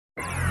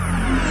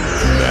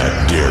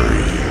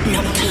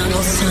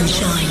Nocturnal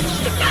Sunshine.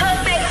 The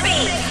perfect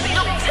beat.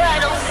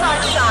 Nocturnal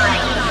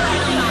Sunshine.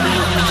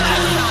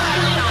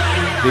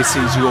 This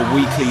is your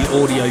weekly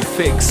audio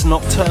fix,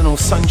 Nocturnal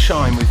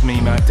Sunshine, with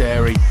me, Matt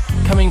Darey,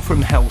 coming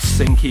from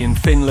Helsinki in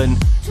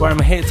Finland, where I'm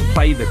here to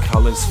play the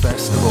Colours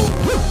Festival.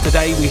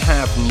 Today we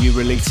have new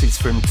releases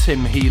from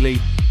Tim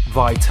Healy,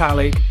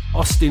 Vitalik,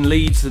 Austin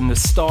Leeds and the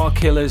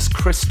Starkillers,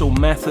 Crystal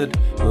Method,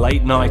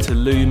 Late Night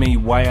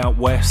Illumi, Way Out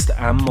West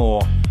and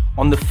more.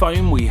 On the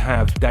phone we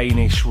have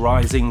Danish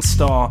rising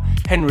star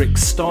Henrik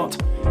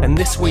Stott and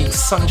this week's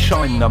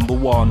Sunshine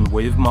 #1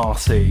 with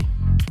Marcy.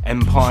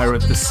 Empire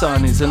of the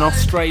Sun is an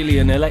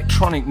Australian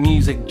electronic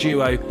music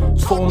duo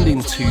formed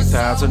in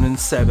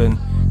 2007.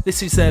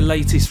 This is their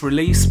latest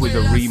release with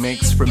a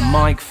remix from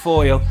Mike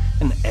Foyle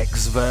and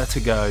X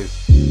Vertigo.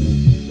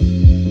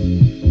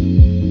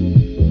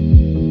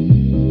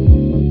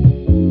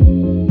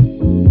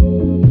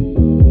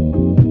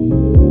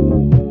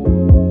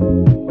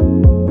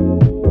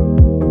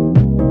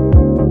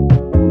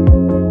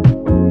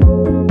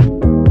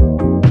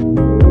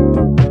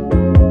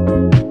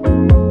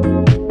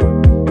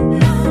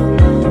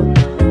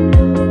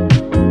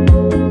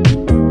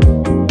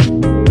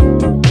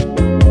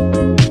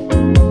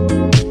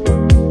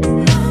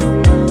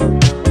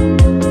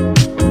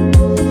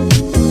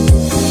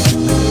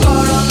 Oh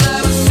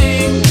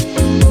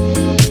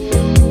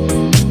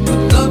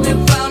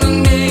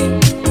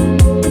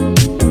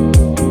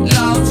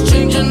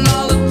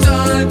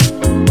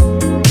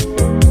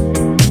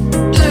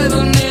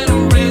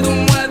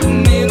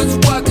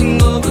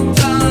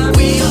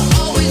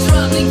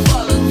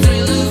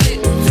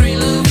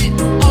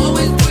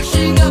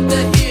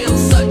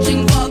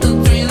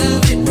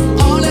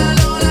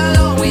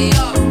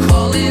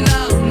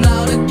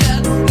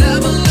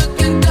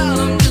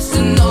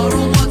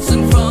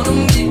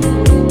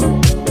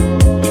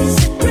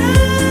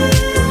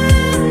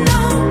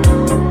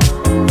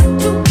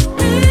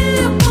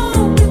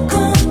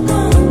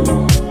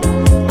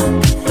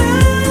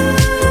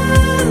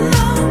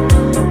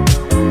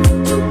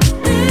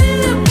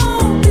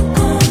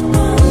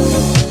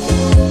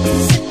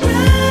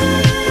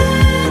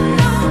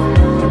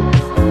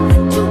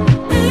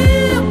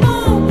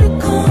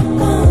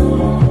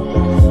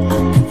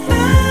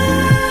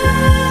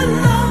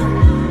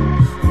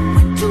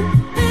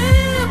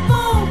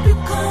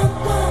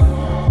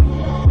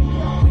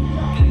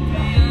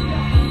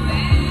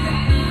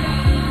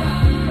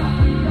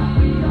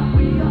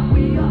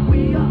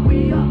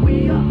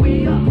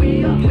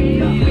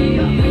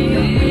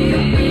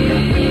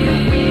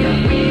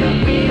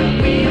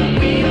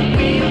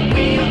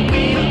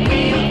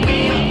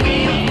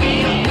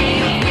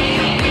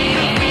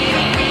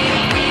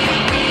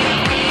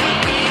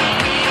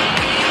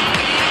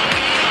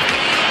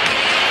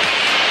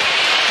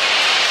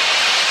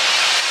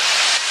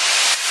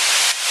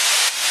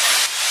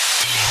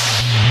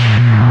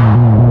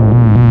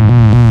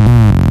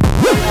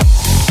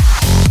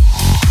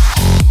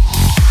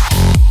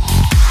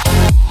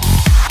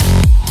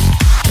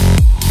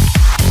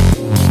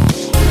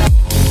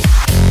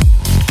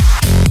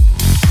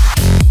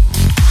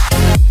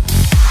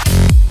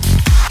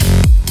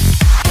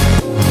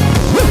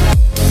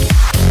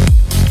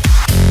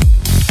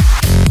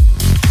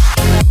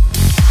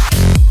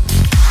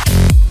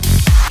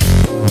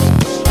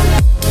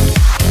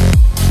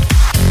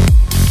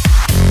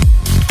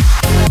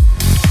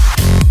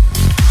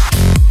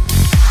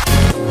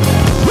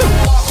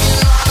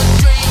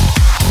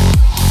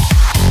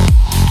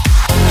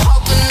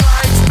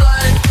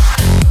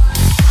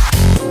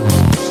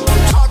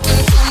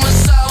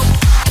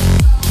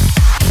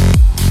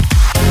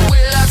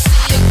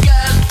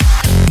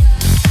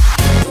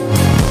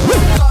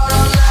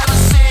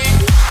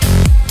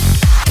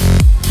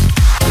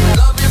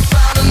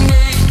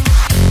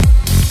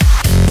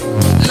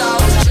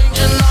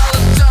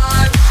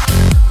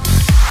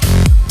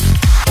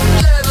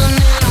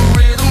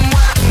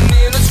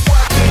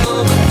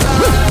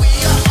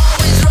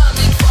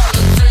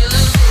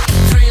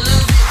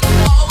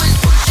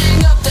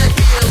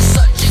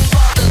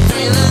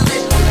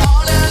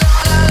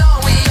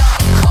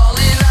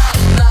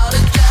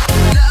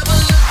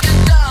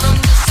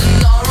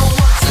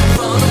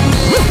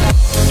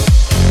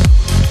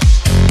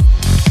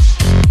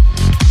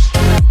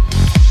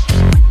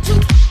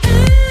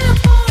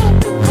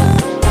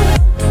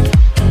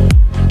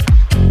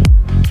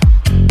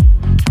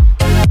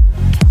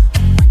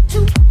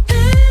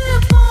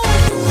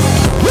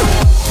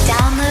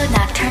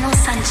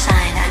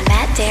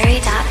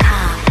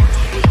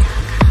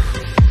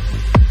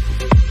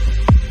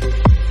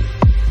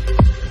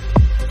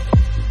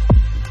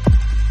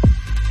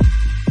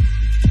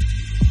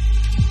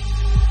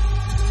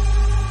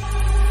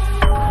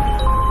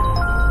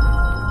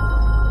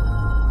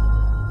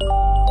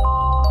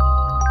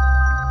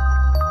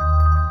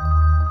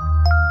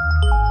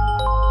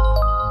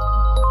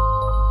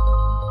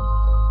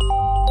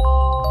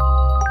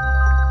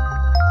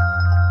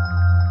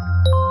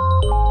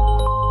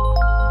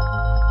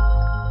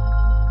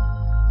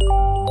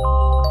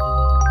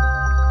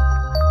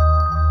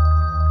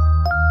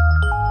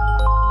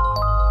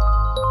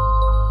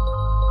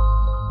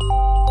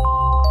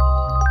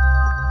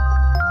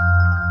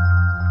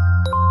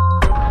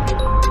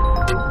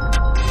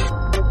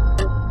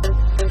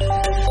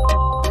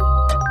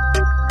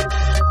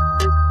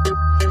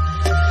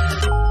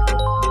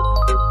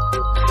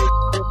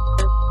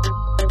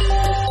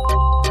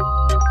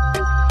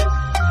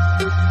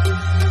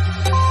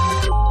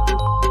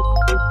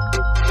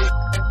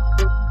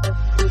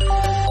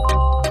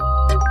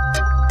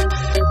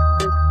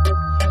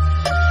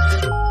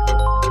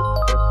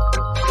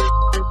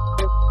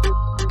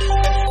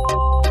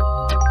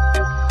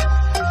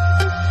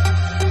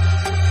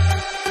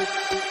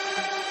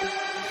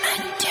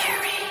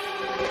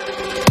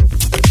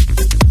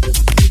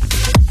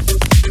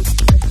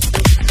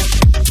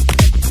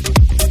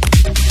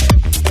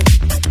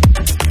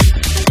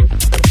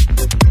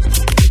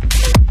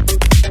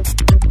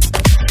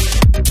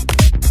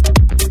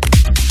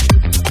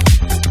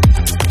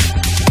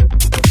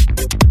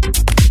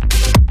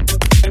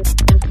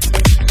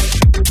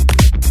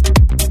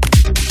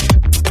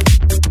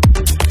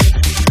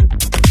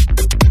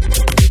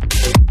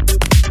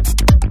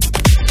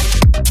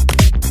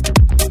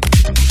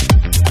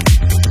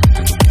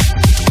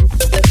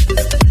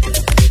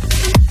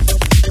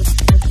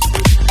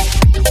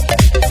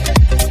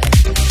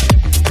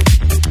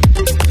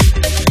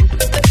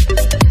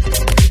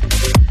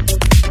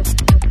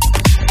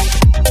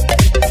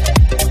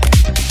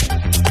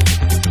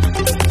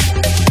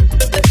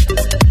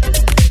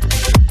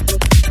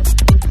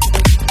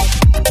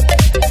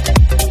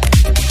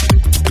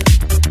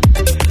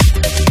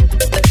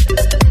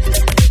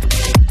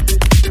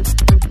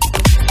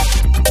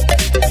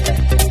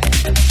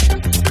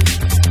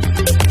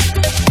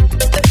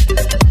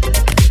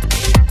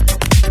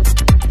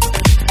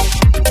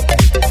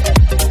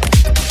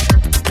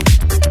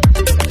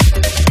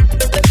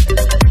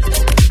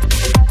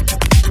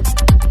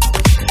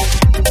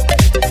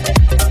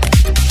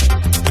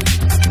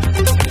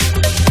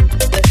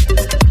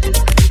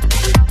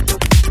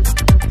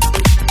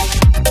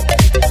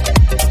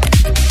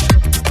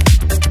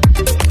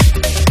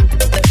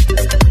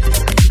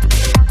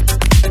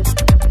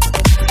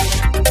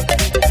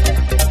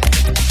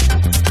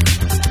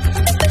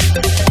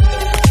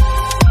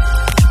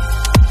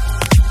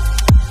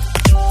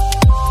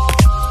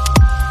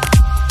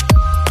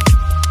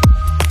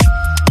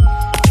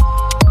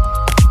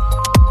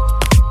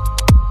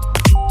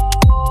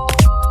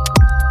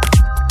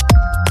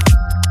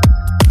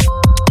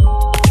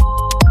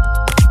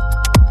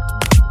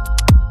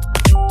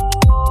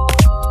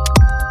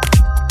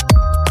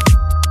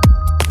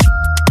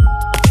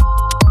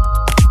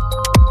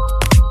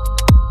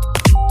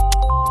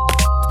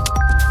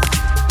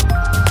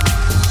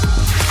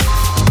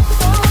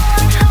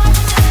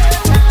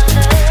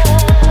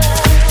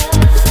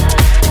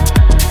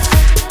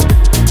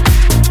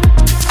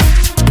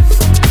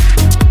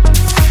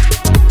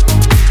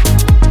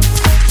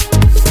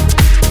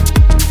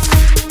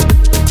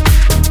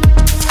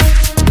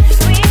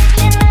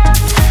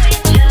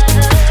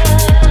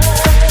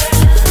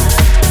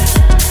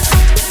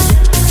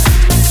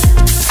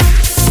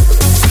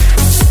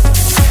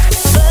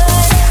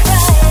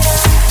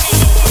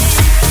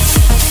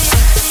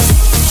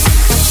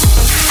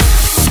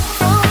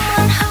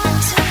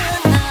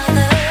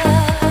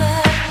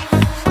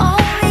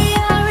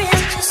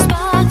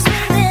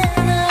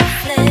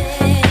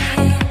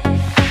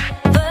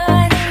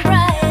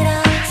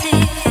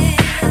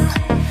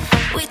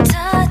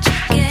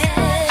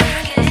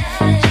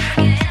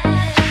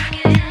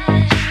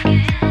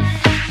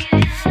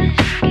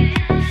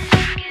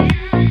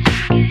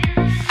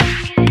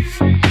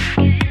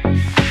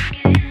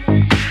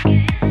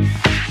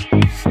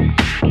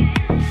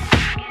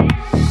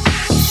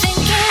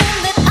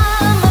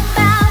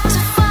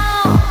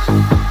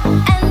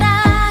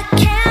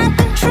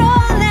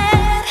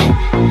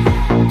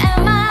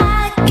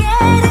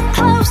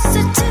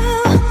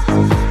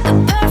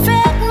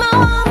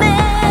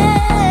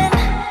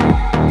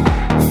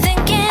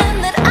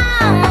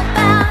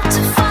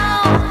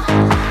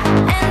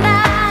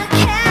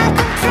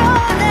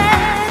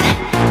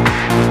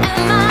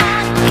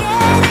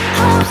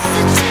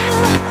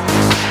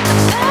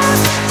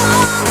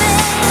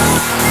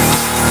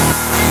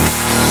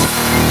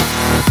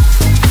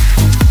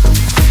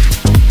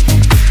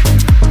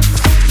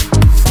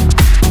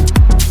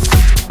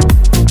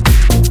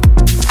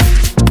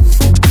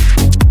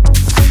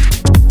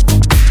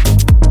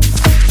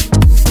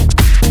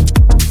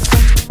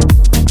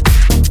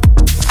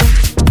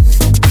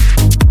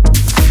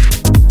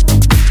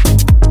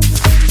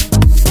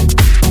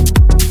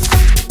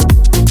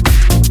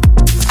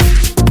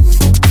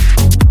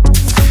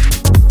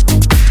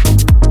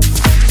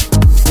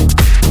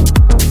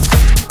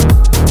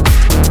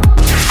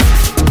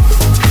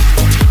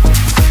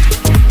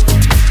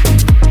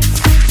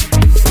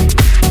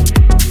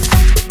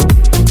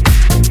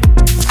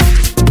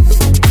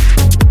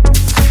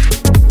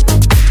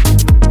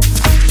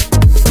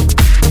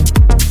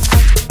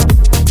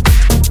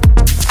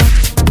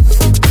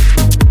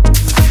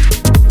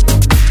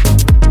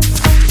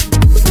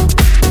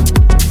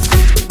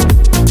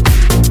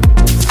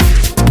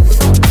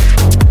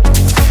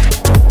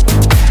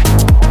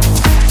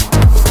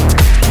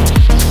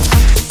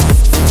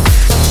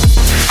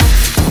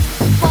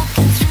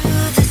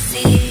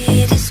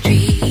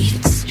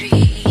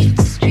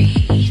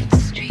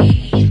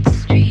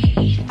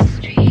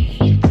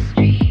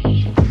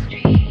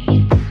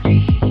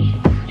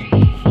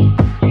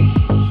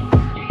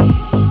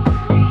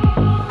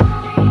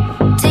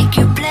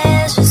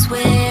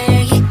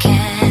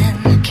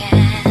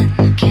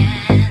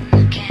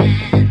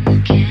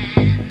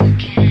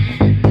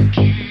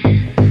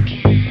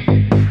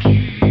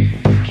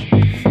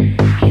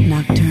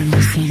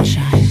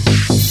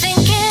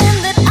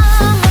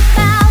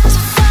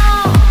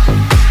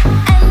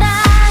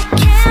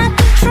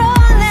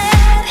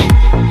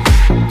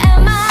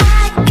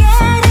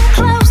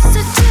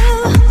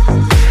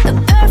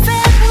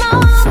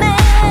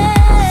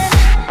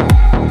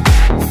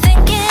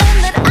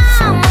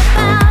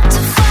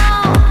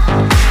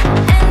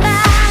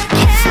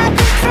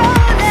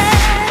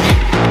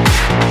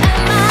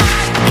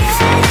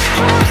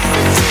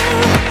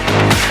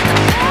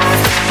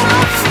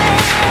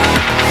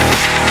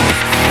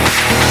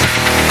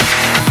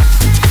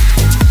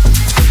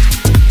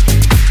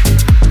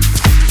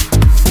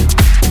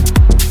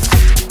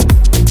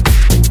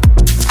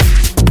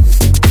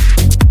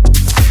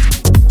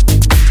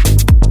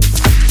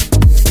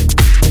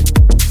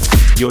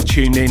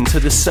in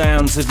to the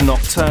sounds of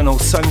Nocturnal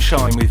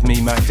Sunshine with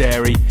me, Matt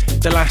Darey.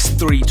 The last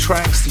three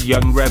tracks,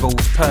 Young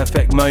Rebels,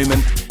 Perfect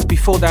Moment,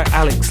 before that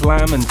Alex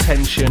Lamb and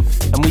Tension,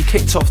 and we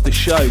kicked off the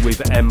show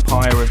with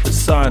Empire of the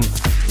Sun,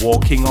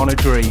 Walking on a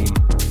Dream.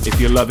 If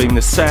you're loving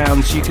the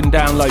sounds, you can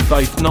download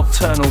both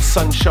Nocturnal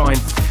Sunshine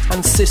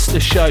and sister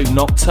show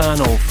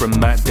Nocturnal from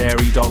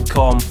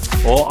mattdarey.com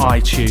or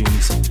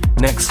iTunes.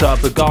 Next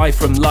up, a guy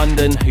from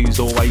London who's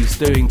always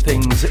doing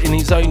things in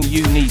his own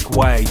unique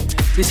way.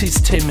 This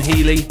is Tim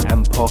Healy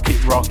and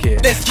Pocket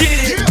Rocket. Let's get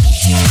it!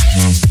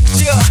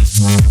 Yeah.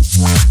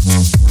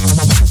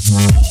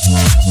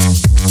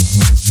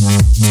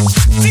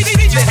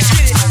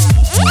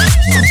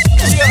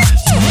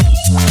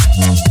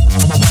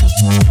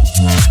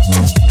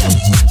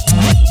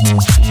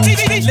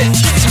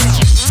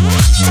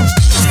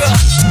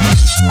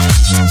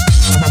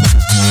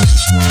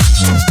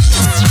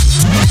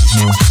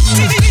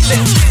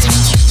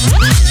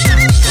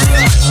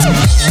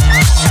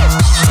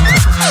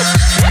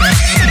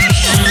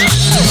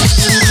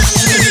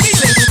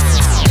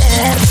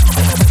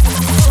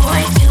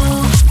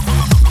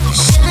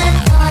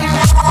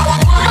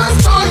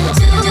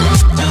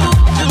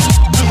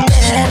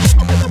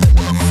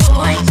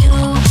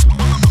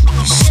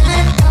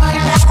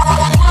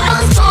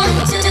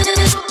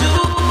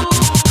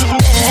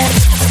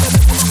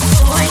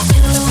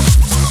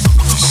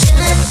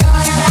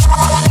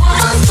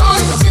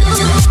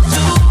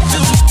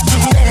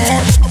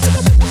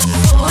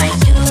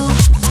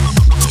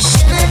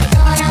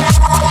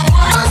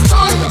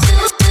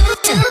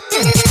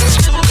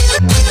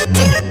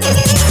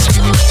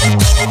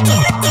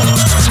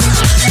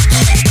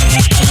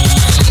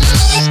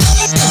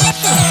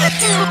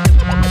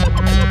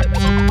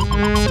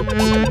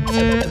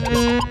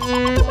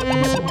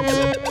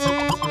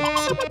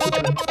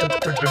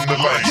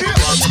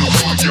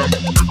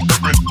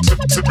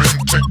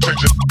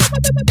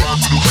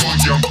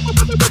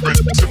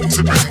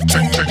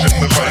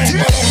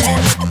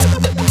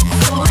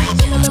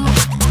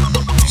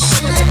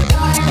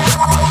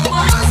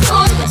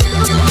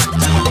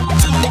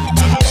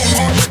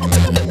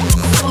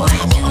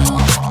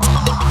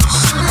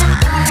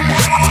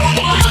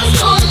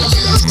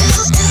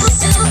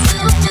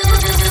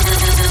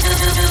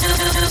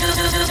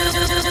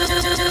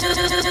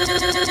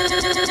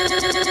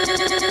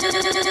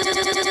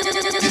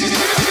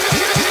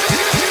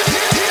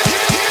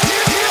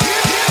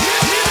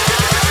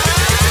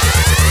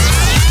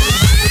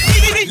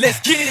 Let's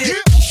get it!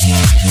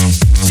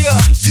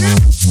 Yeah.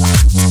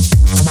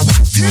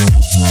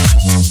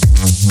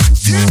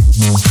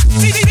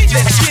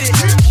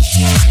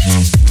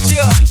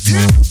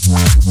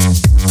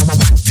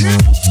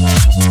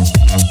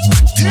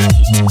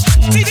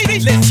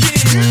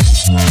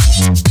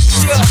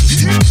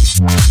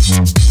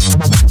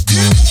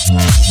 Let's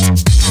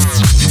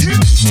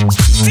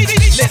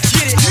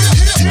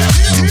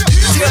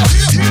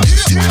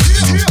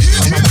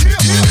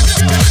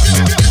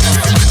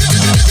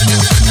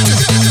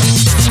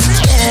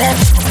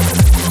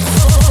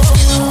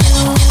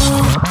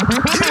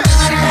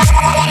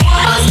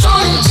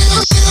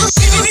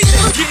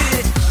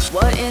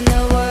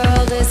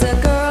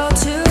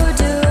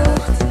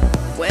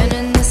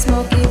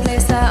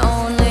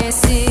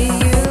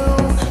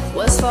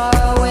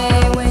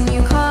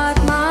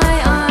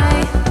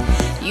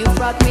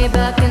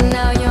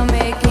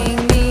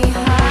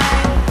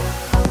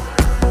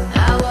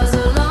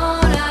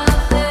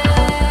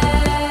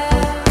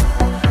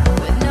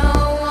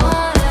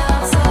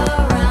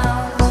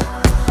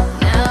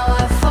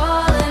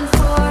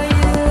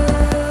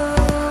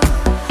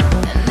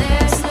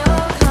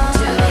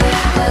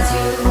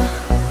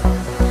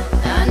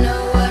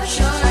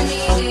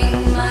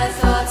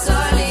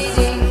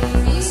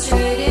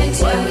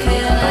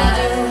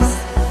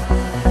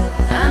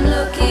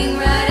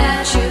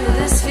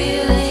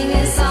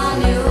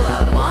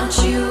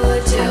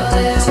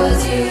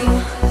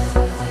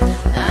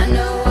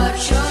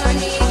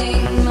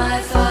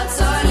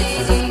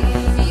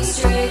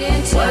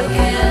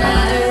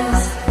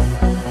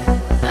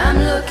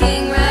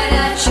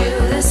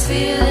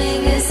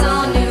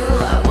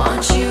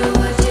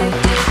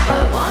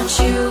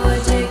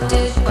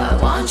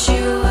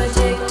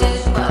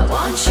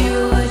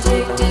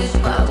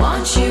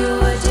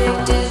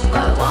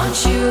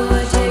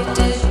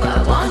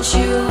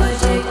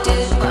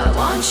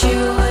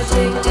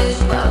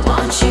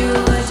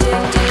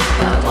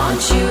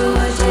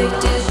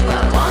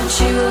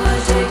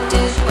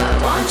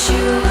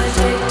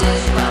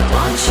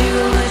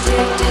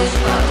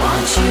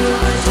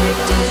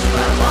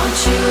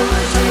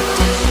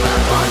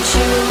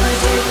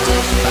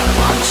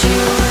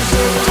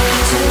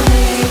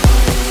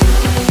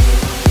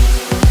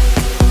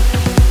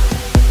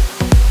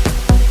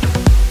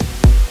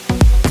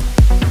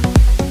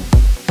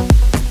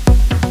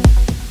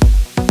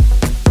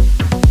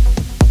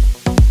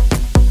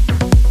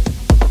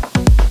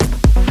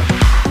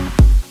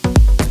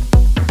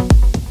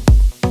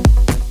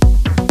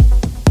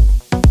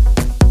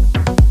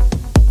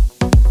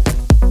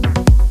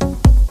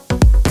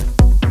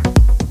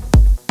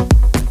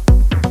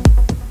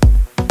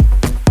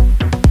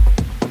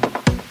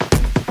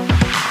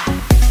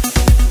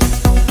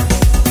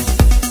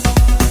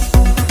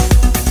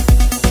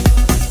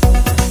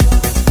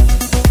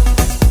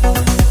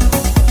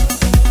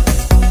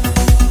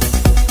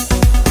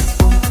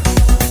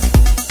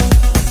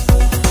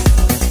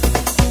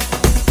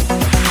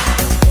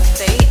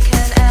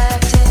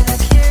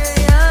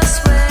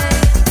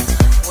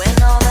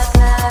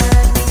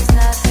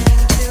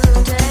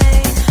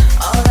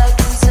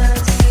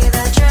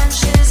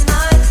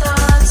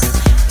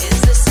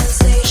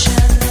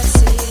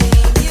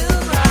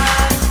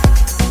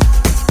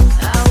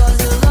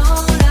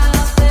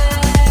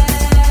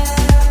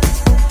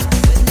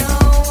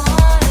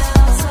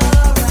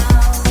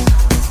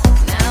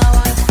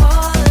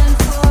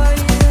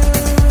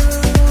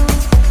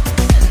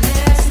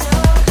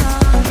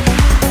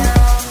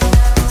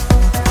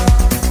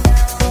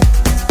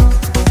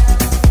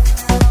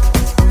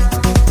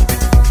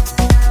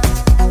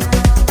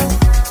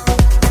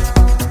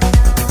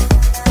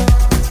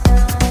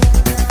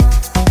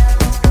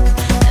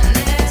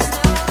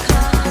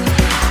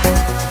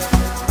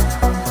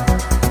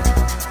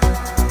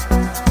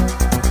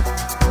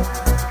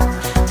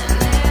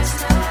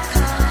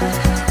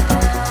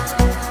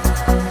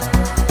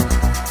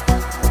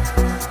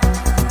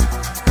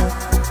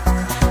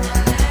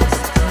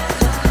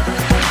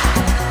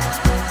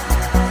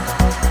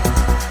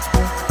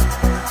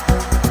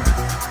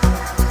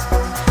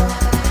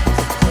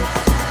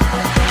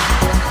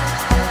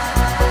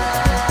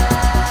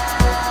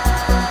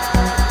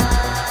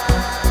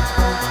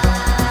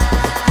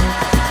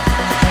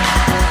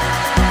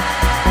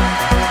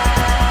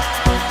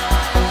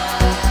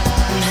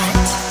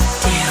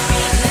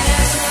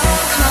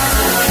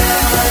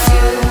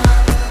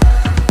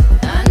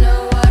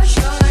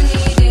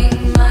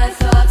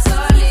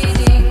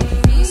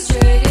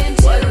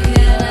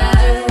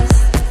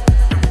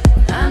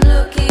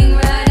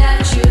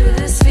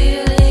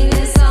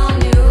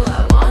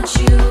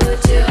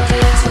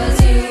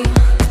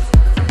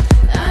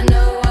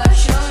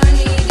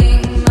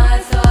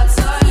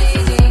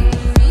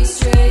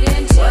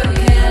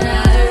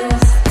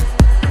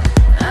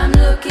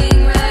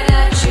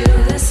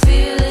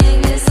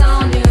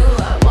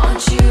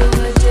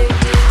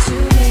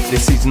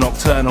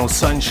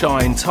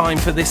Sunshine. Time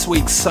for this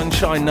week's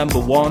Sunshine number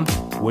 1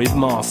 with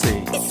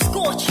Marcy. It's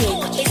scorching,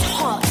 it's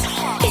hot.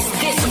 It's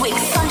this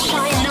week's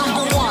Sunshine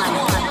number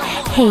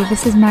 1. Hey,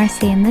 this is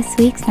Marcy, and this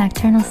week's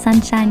Nocturnal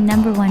Sunshine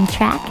number 1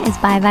 track is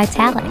by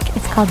Vitalik.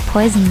 It's called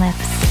Poison Lips.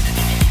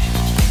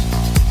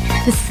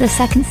 This is the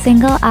second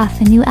single off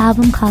the new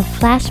album called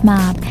Flash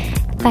Mob.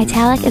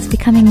 Vitalik is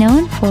becoming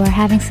known for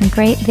having some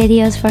great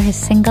videos for his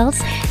singles.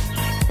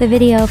 The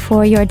video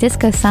for Your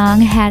Disco Song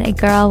had a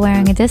girl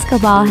wearing a disco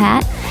ball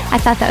hat. I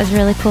thought that was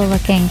really cool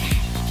looking.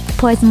 The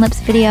Poison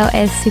Lips video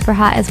is super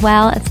hot as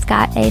well. It's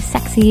got a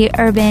sexy,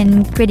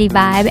 urban, gritty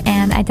vibe,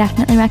 and I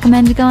definitely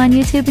recommend you go on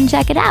YouTube and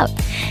check it out.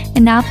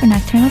 And now for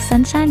Nocturnal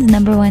Sunshine's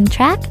number 1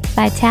 track,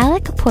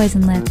 Vitalik,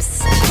 Poison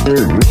Lips.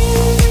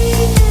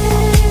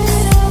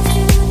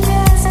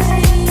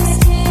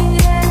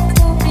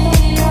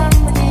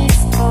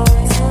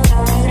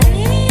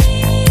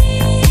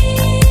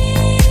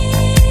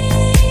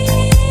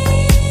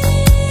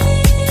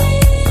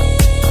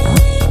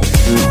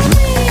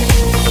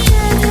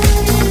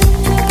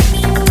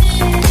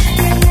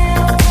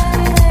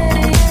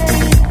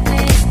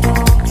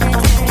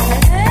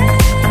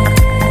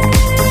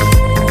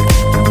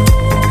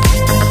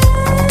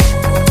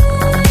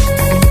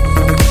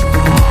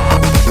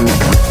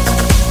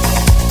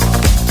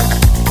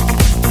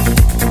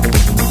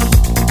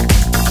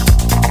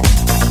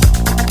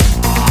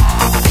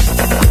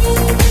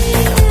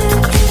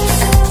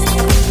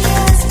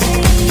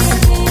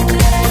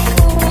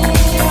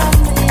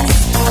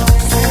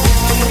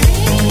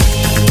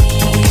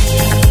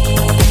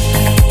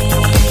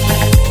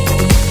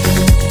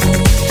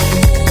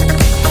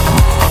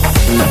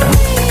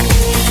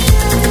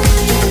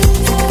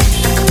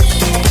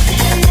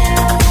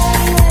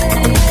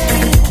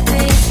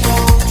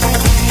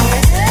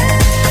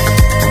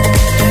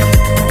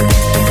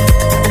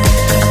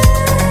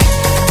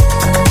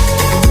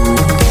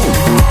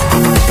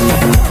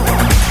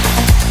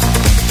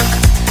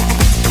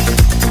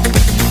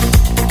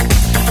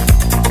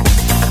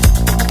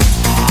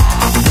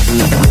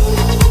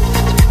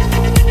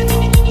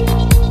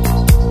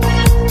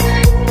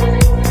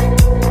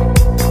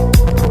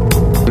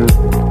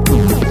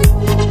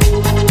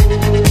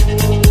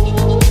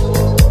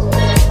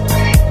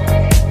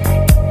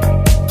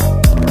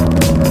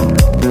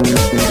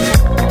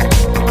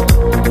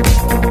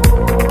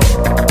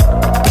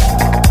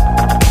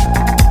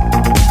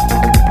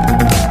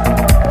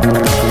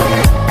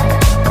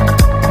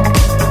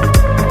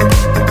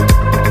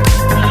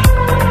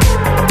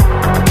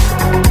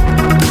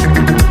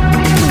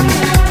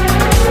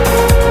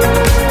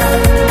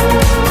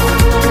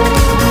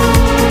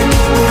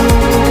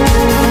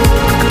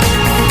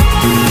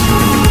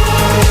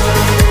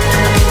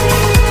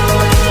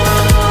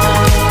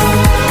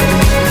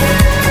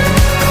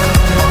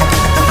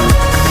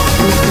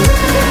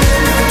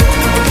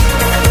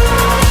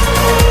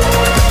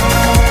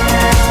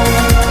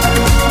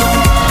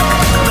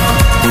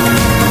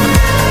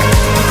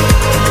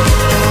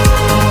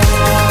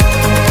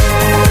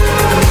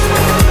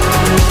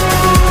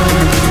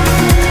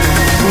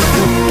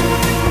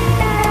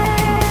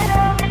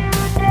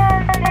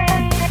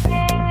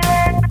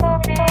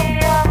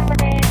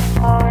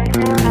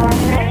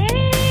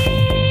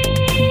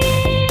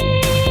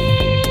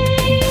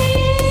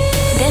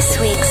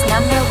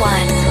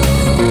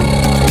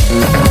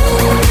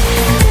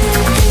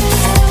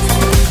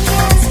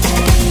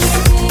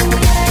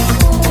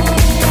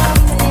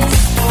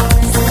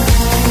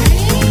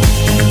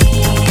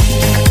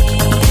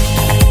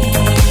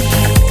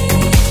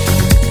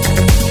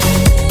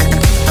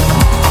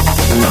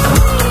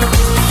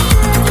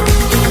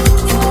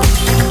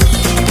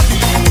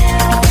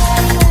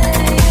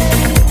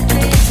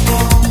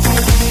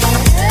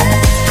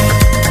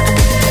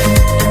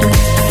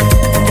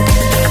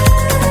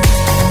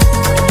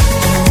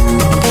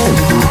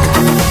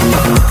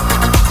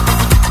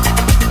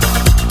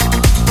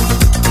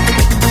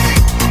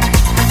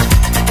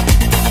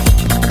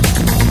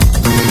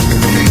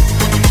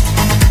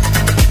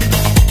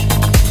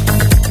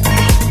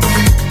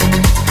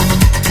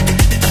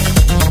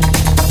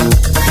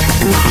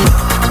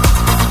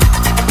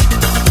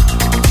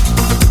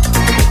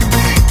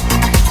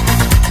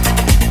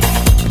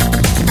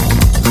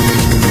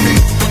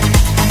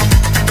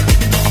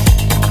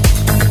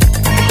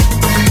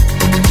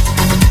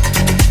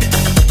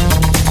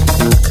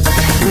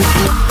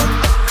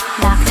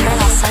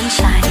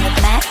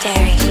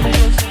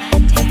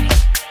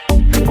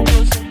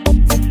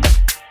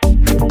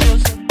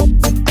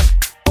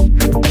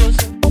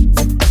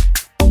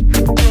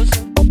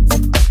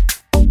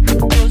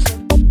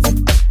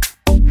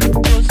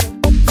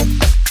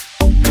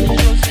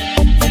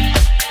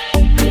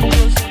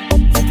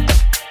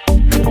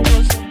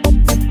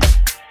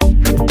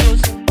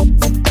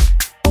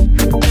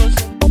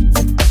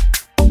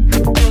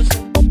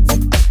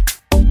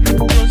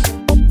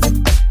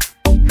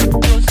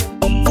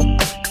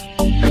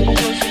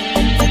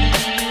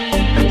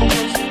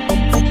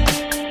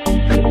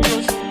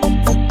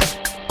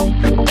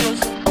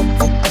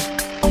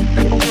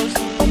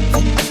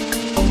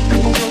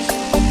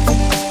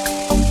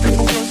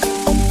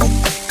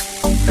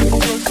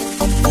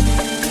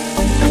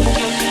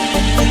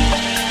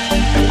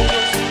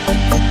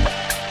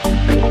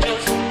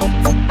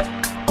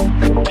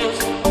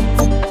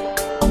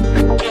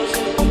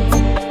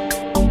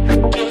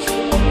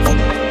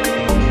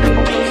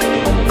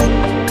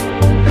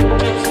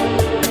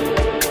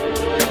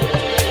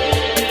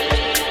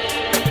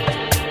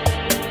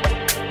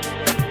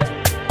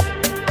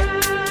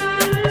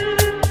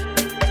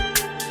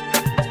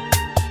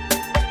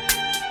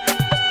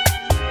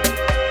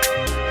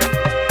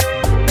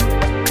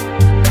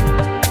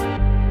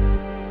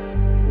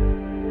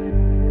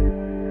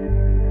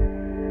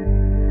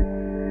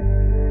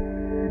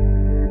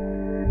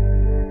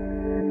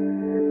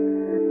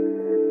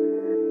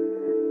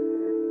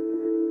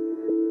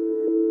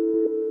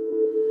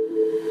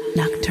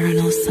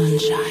 Nocturnal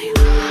sunshine.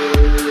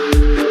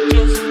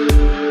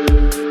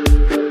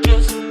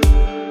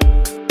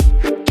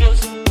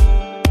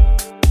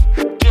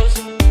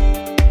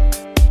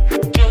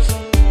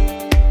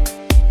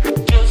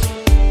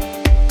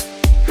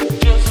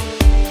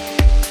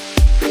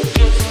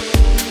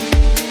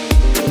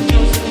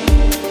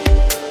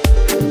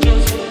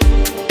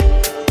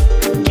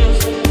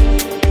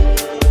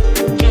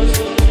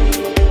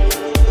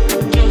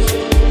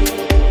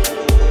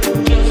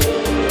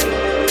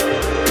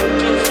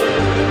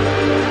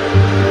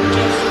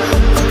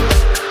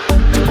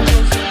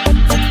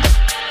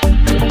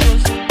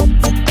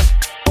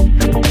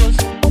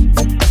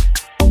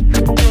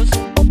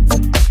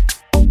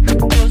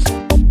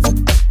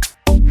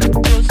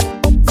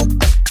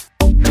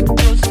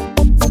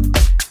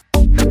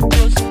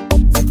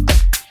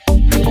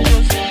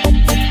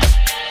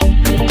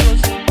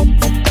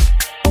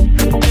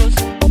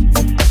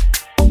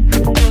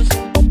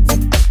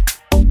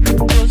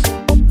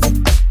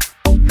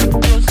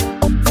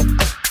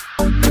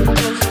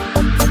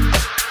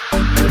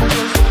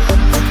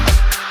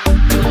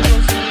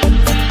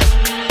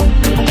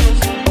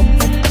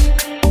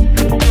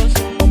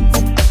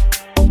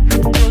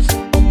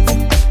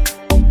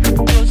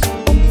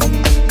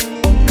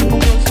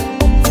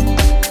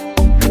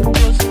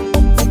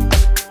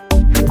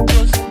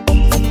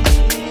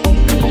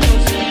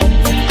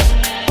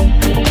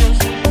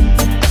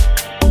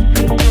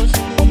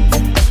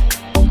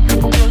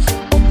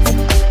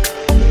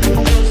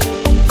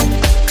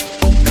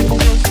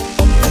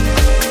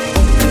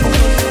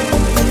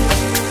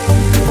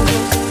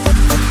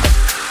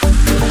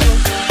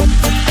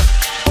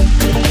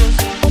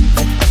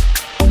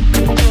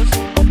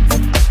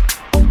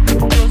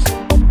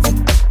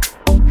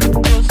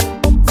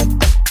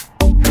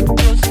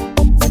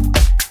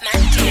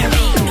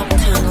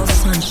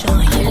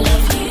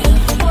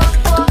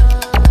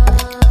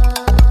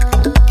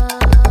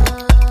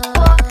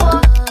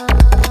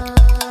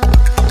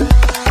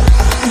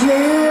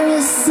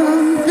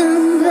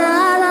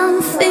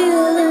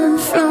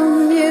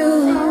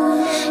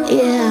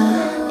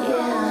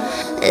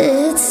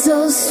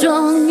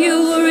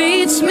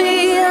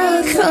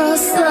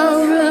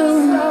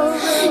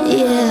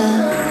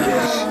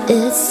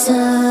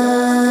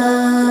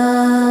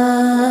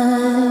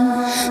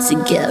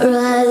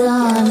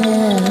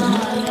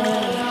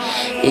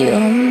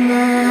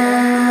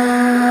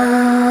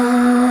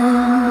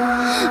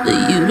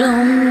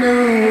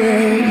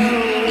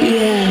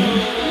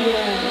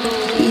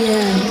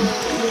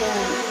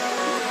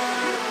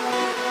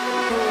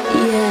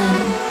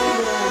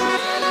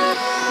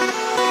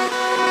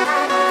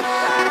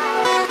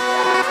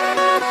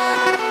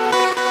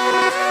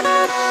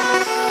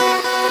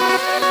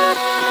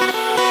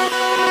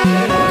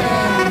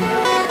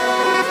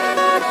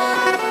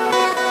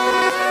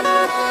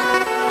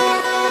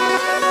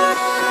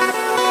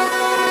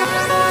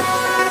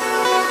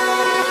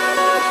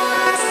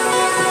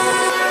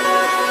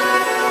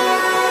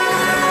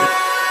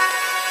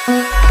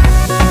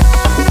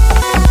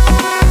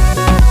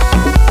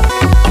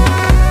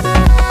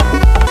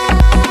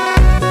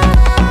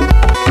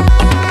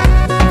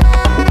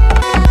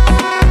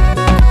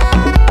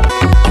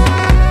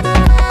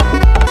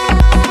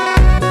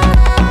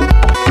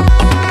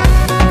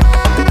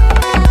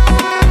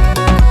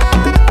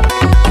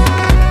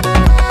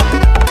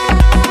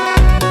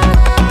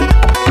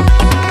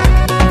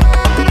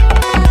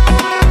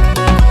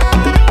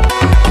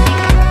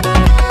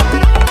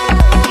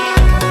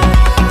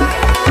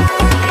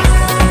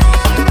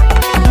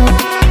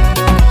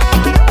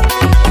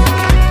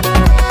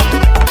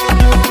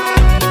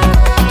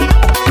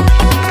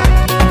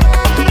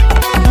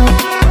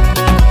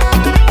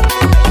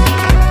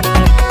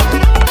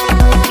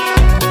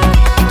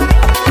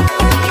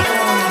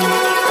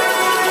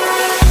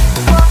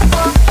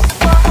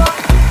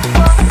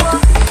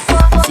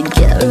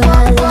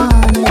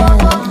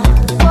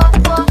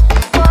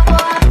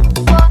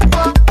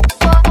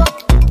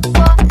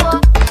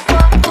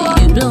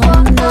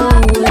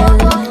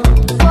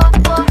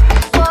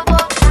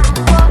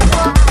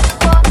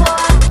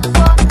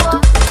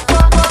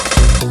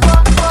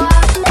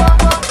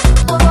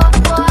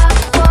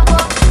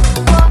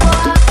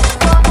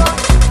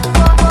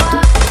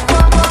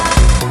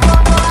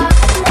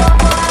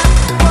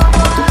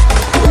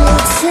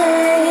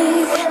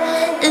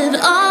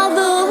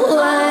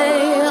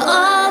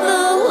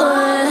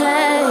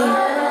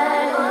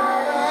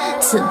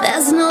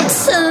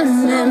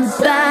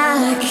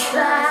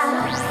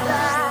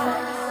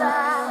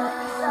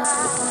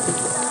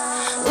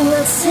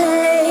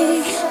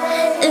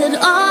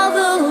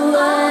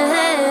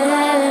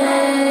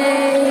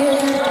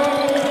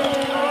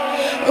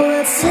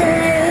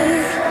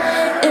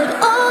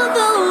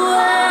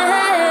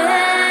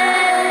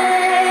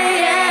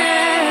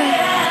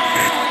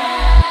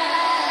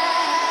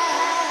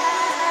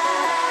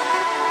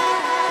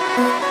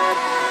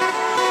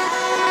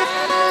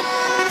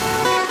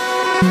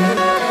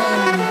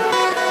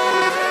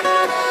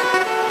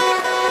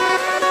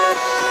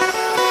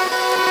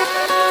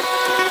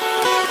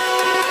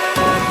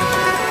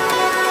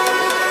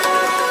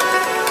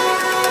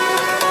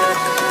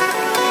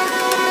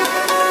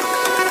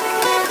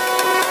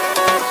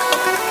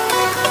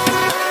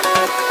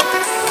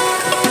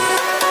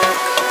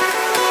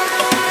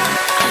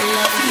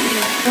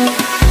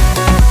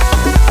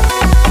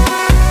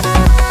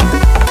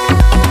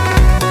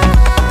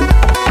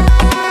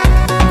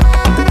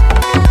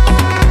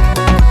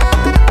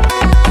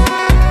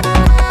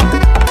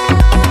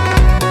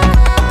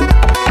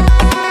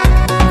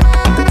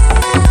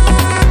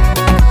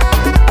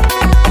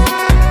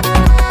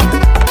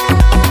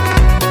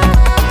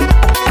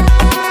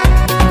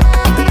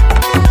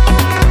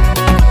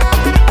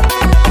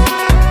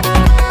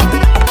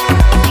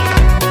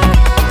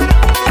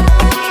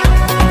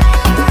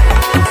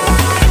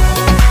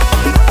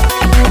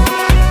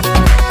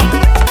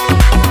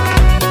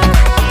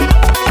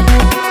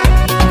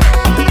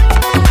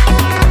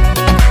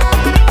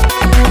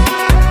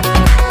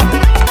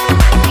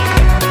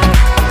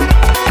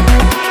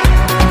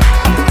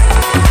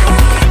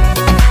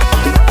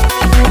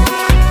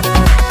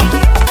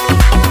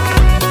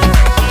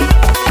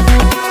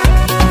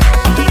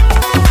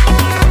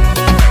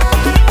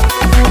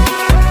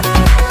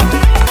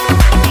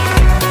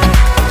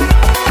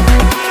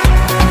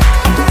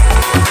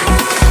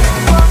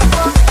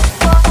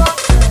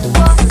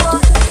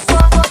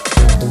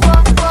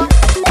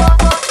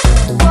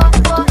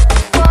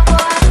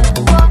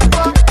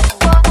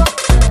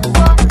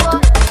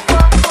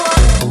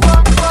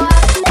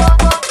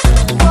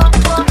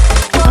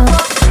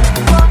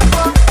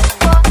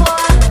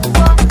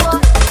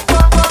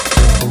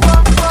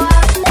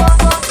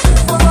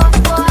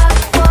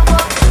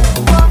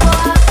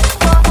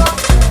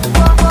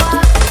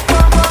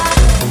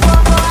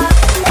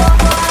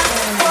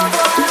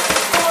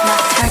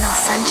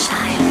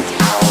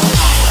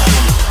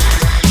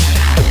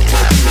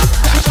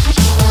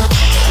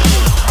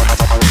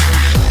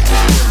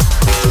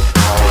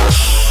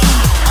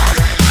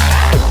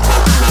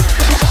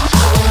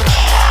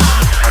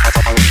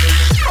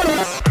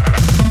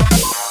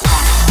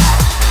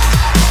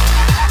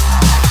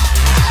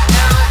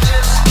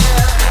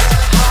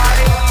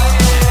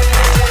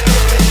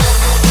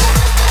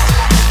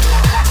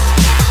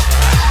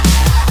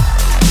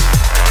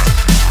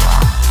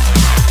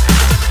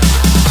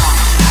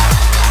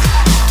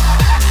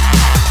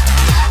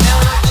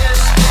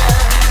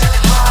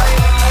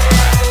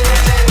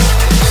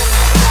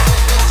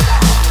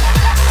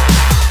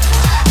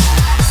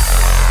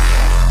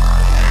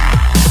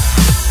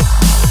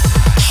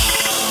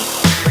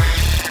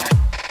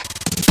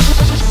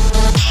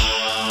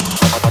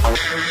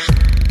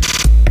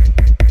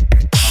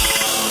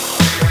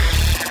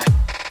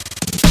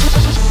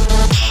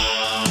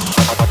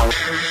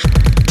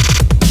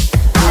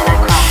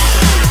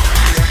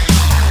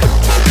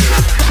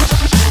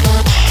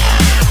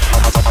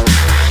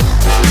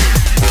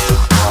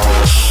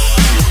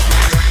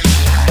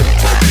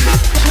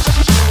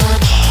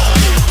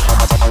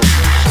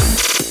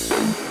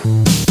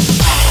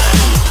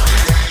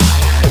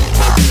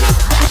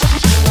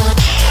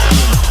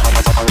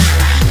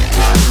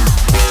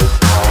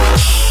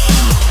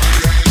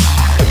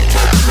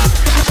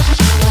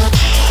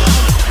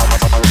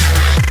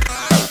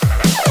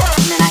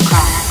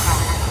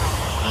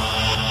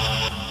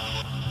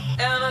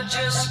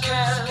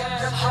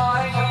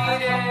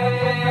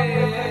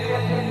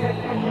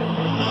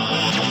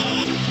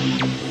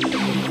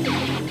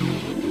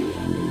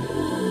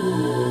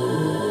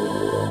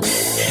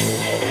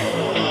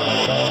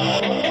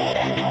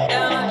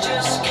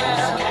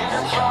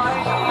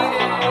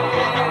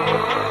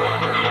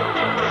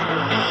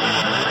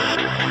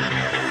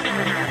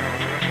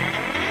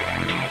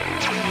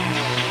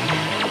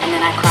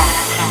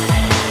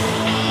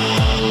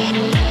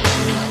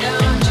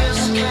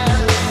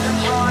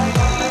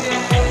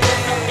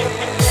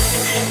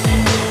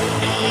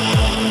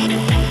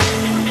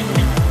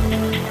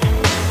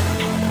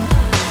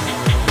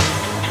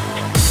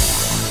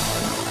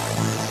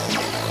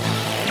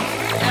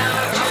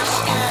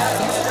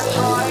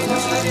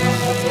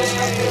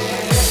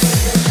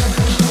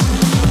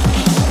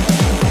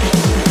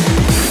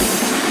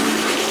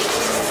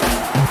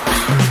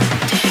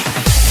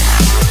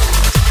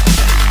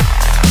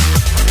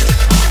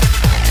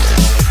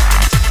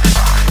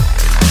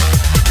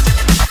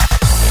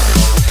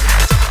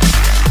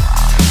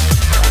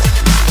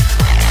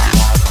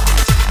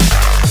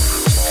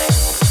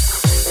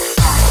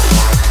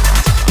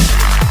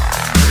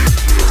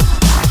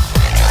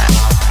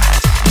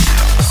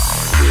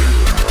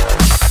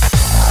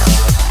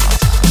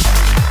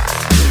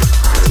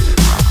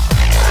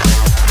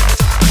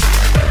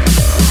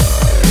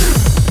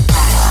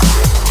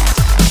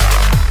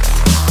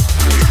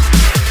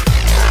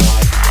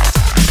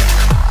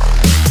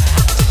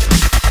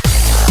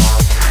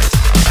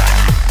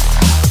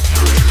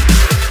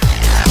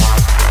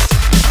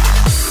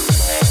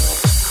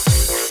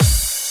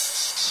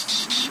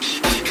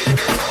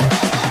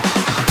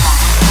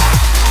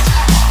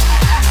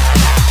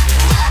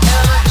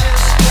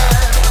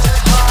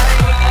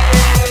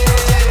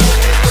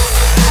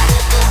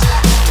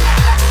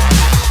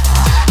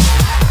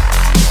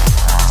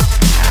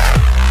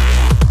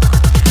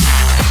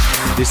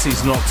 This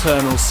is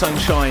Nocturnal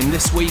Sunshine,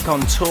 this week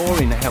on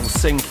tour in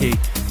Helsinki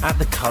at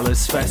the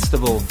Colours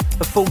Festival.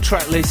 The full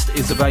track list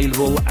is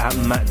available at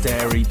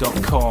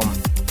mattdarey.com.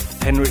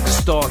 Henrik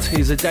Stott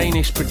is a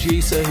Danish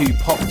producer who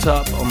popped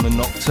up on the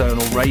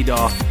Nocturnal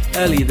radar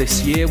earlier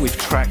this year with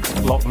tracks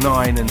Block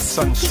 9 and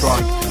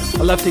Sunstrike.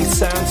 I loved his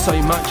sound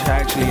so much I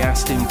actually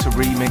asked him to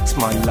remix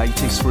my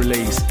latest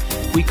release.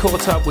 We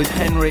caught up with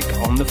Henrik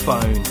on the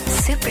phone.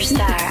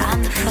 Superstar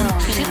on the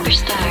phone.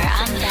 Superstar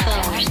on the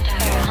phone.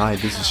 Hi,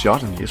 this is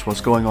Shot, and here's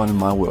what's going on in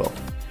my world.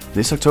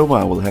 This October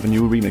I will have a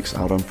new remix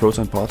out on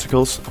Proton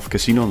Particles of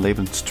Casino and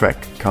Label's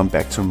track Come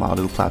Back to Mar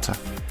del Plata.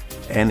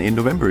 And in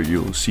November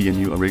you'll see a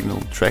new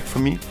original track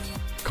from me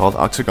called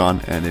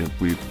Octagon, and it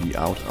will be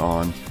out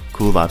on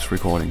Cool Vibes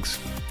Recordings.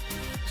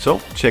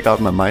 So check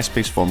out my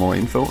MySpace for more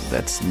info.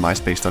 That's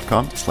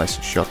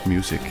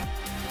myspace.com/shotmusic.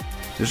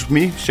 This is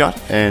me, Shot,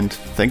 and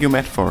thank you,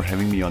 Matt, for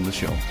having me on the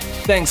show.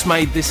 Thanks,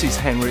 mate. This is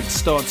Henrik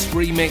Stott's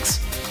remix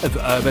of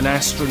Urban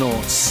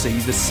Astronauts, See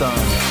the Sun.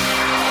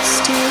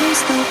 Still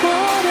is the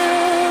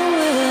water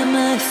where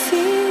my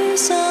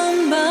fears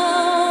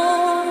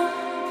unbound,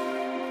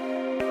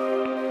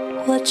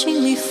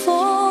 watching me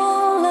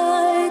fall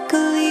like a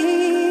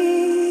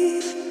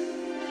leaf.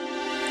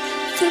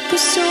 The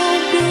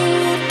pursuit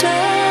blew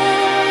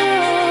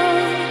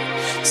down,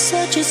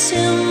 such a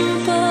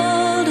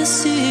simple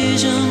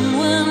decision.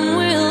 When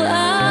will I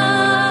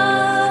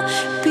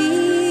be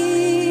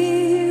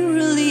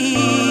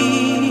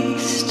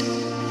released?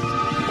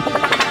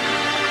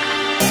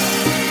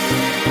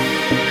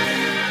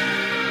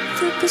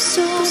 The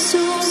pursuit.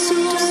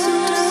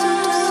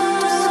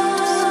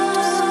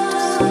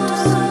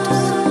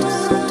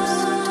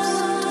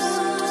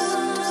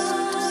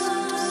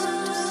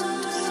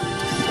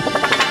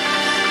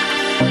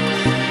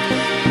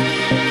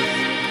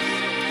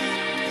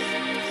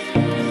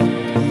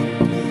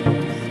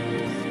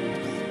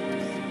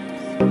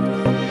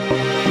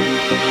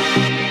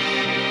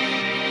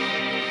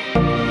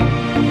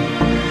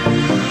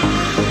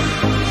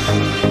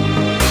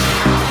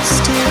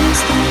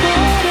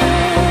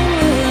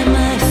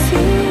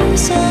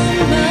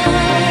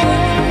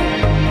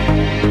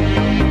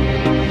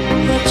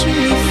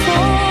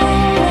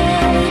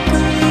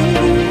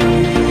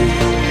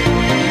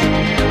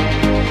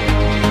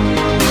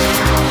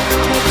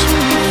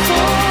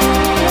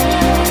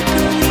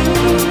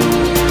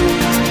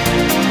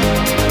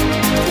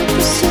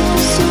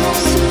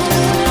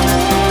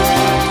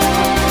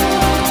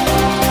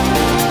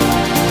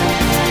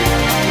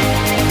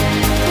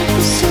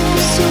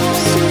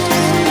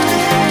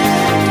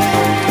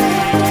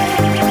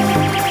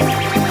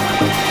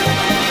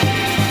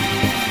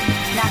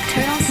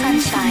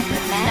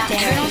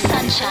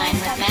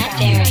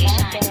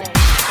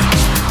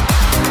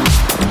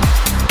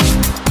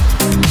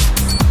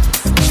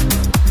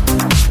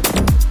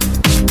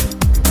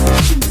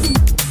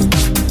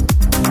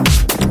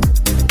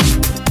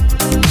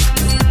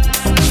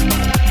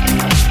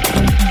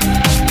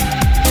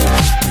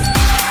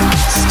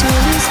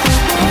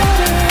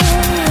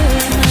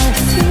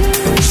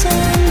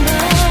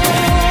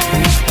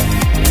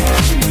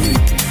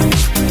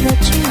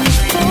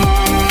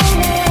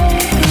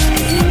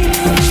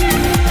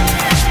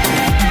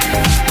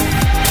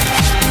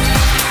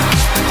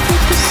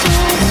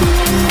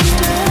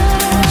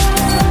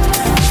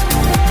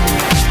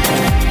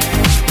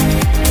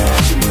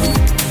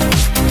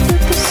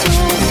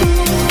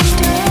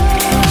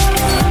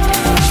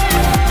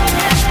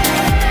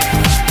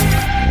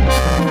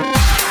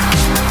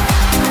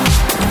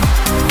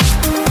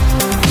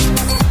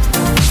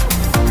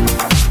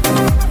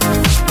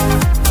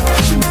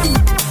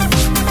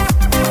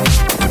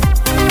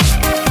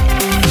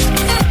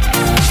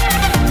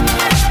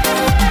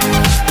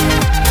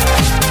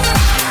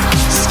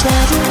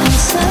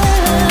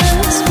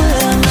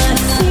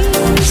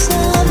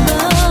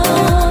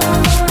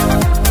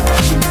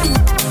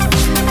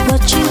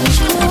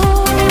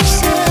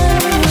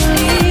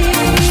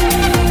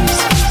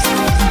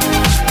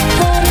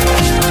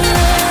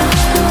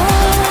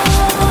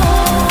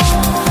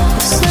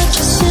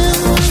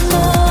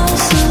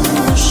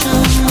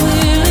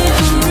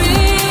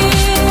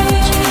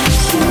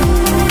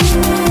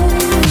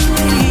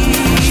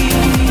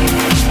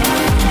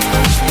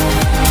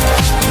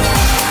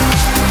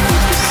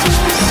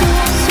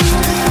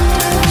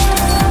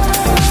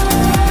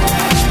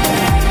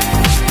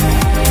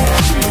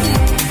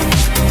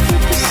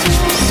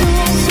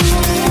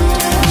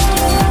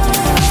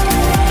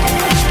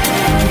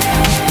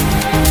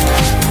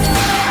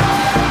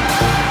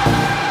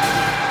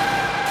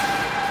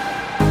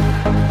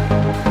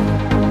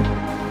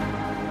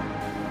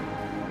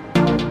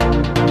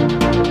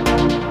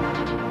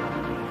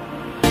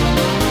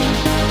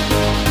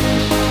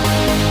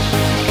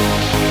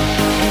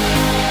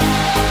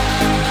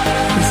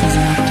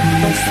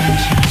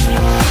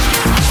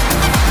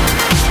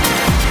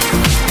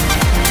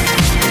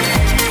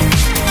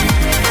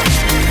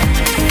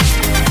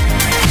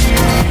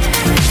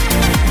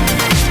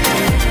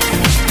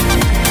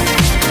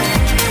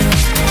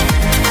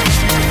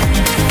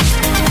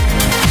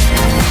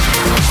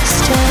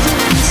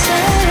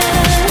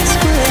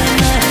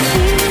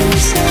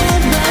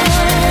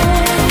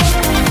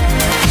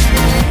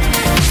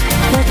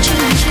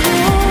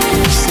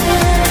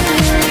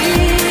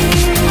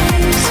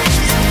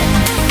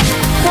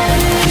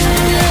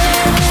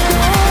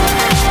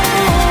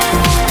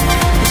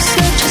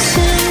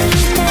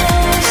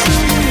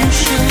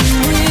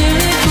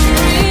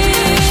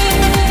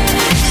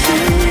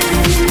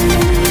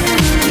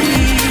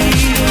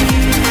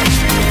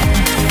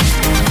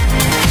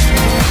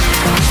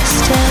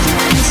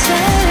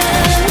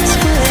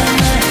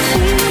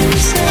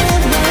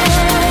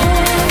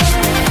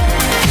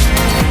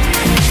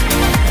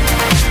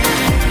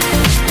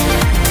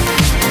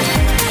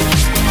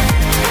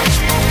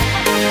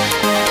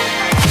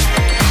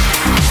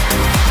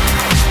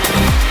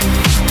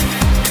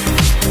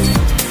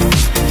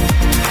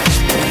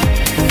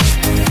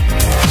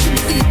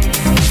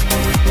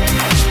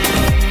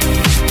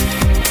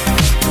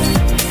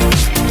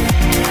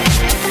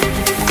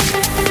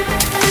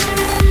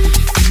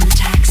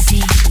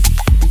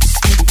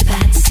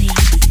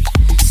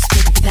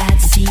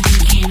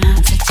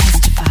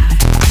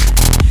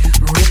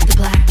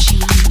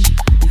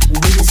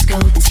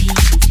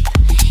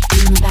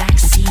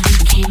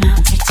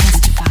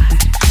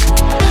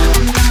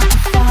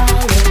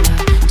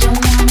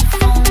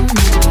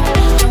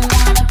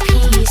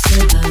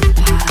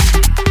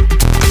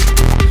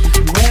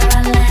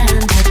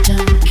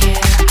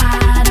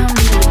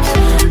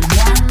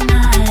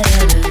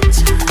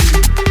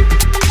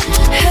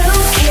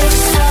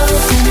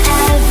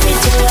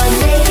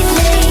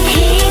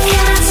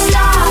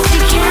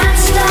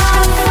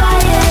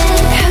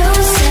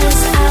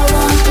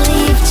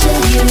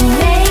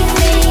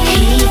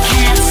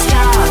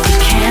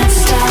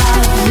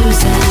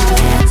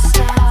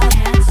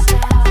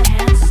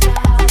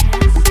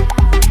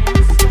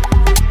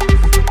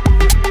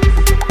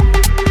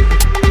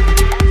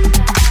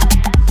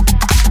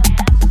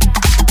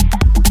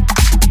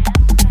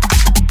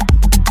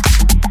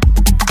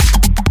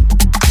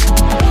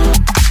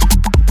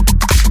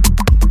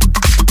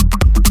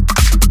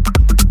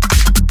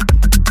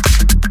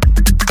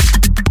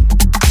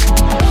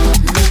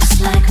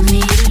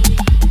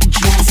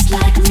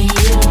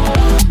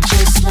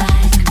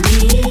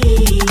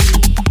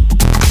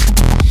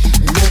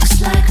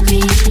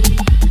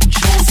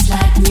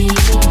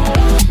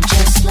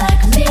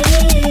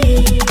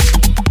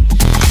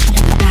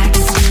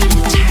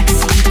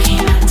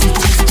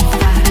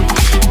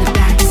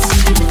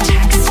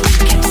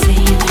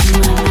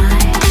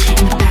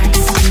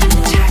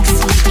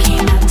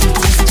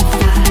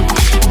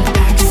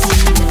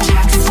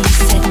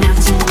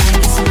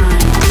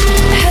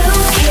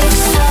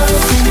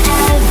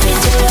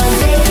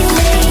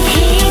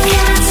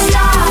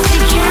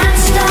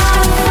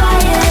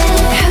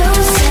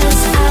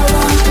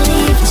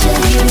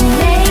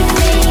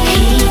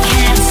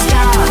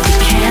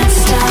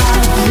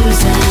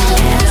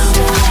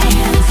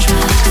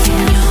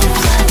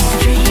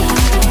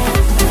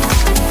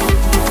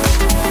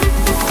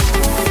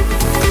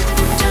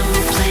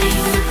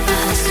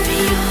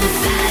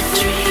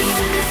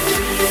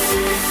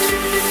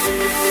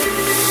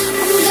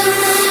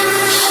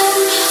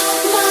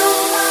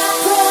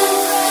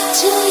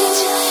 Come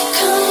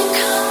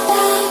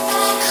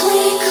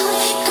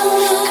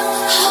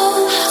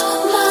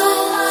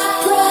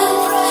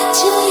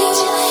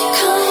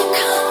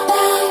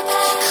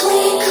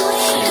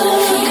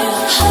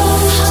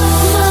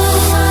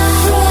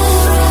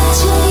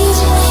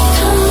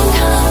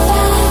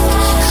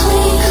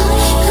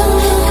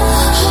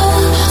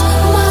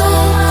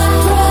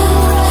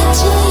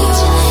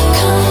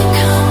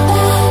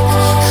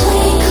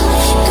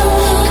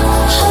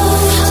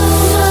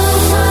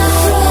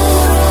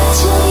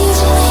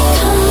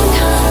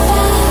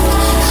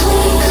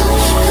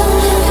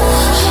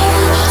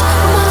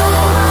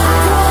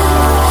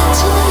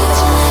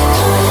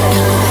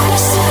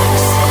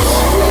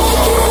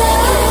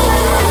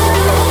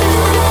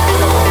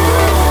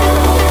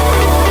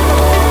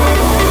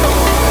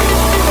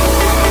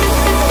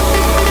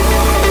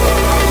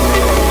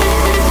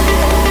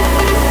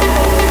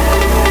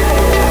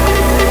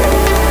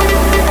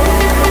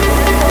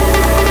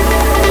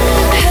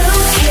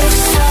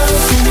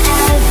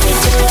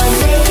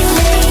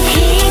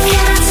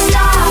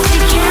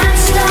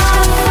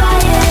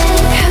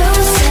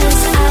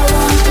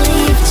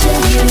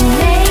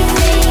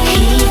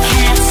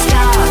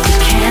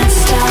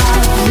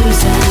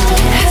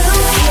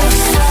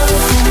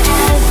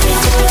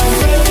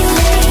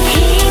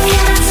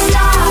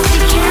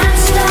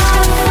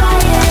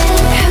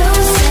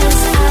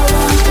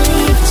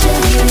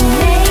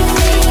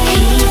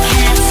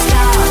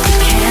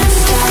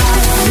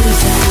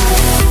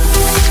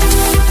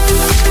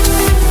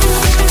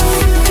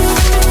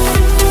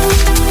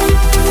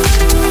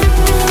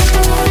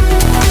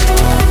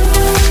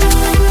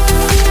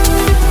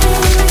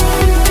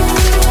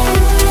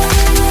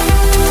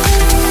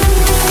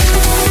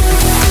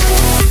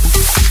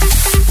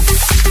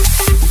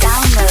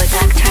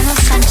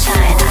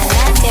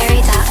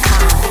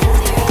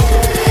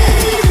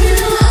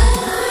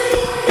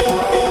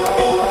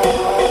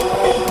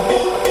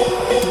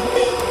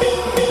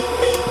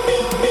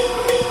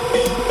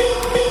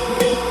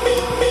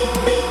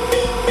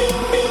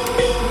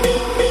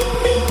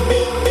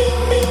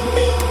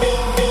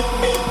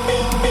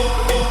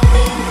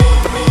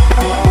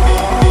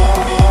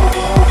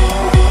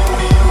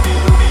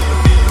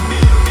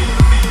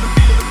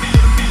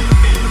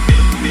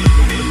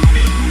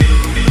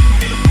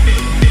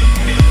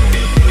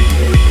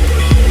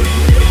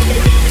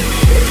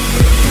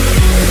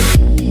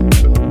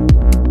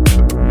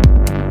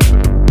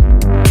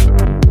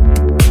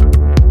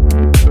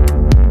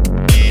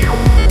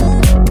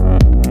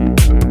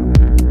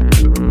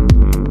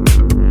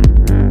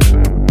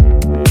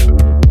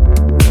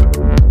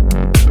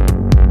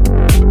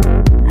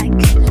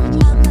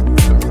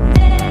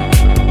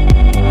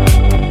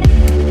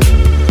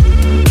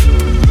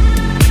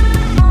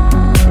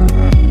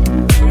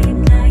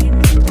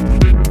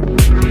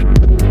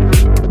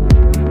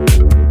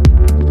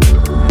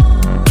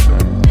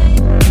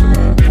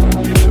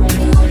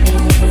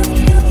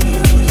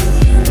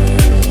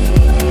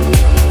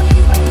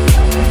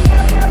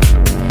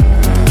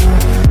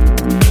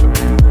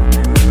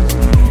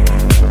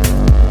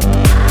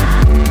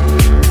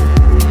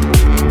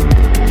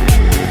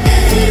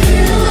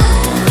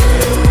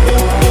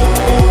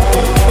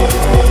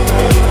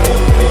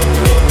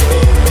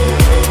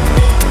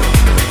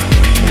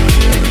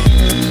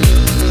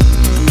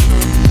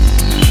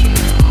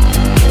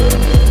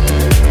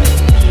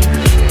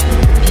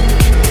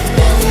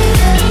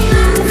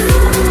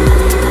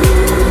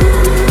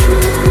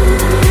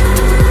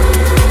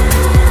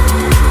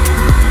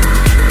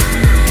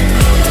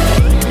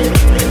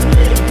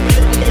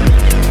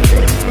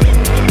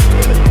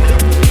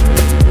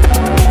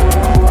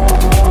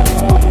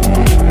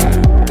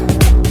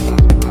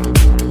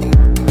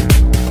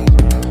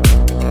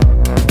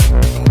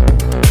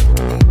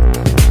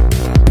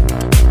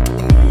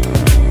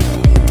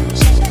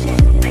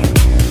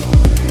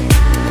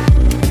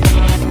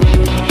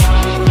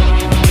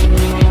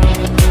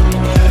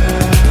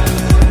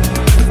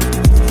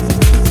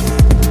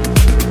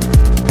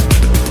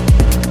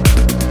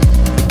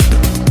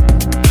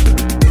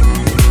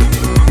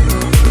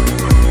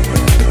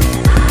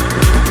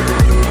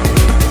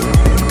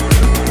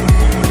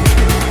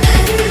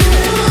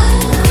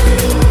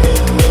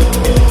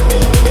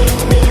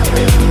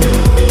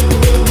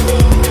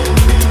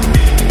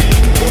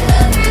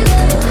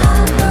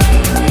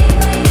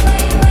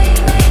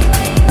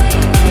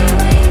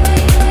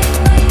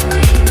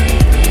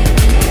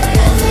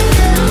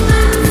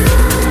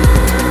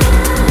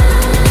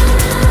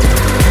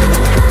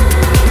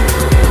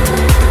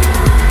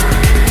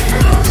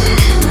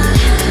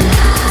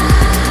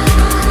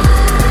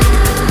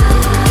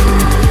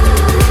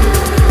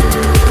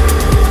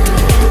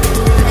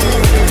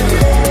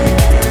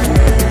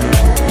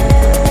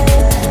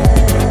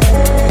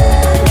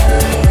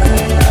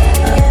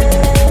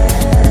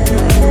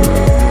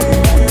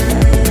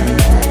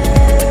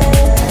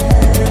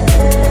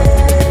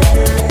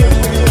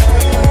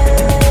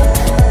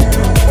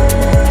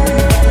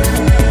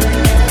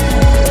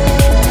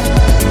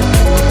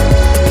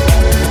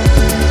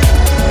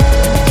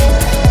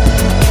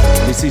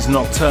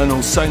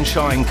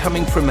Sunshine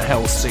coming from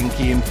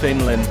Helsinki in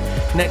Finland.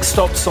 Next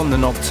stops on the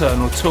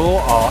Nocturnal Tour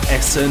are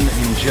Essen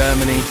in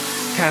Germany,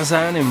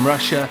 Kazan in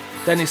Russia,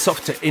 then it's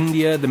off to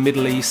India, the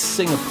Middle East,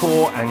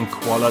 Singapore and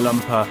Kuala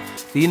Lumpur.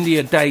 The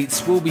India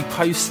dates will be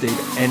posted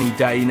any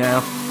day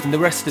now, and the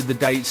rest of the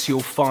dates you'll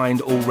find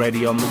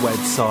already on the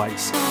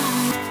websites.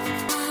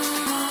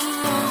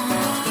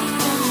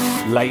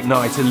 Late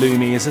Night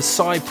Illumi is a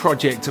side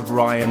project of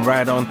Ryan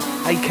Radon,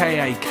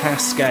 aka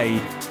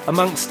Cascade.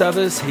 Amongst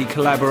others, he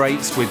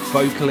collaborates with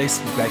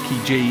vocalist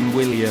Becky Jean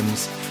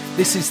Williams.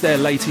 This is their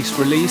latest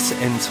release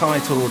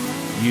entitled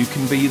You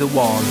Can Be The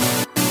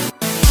One.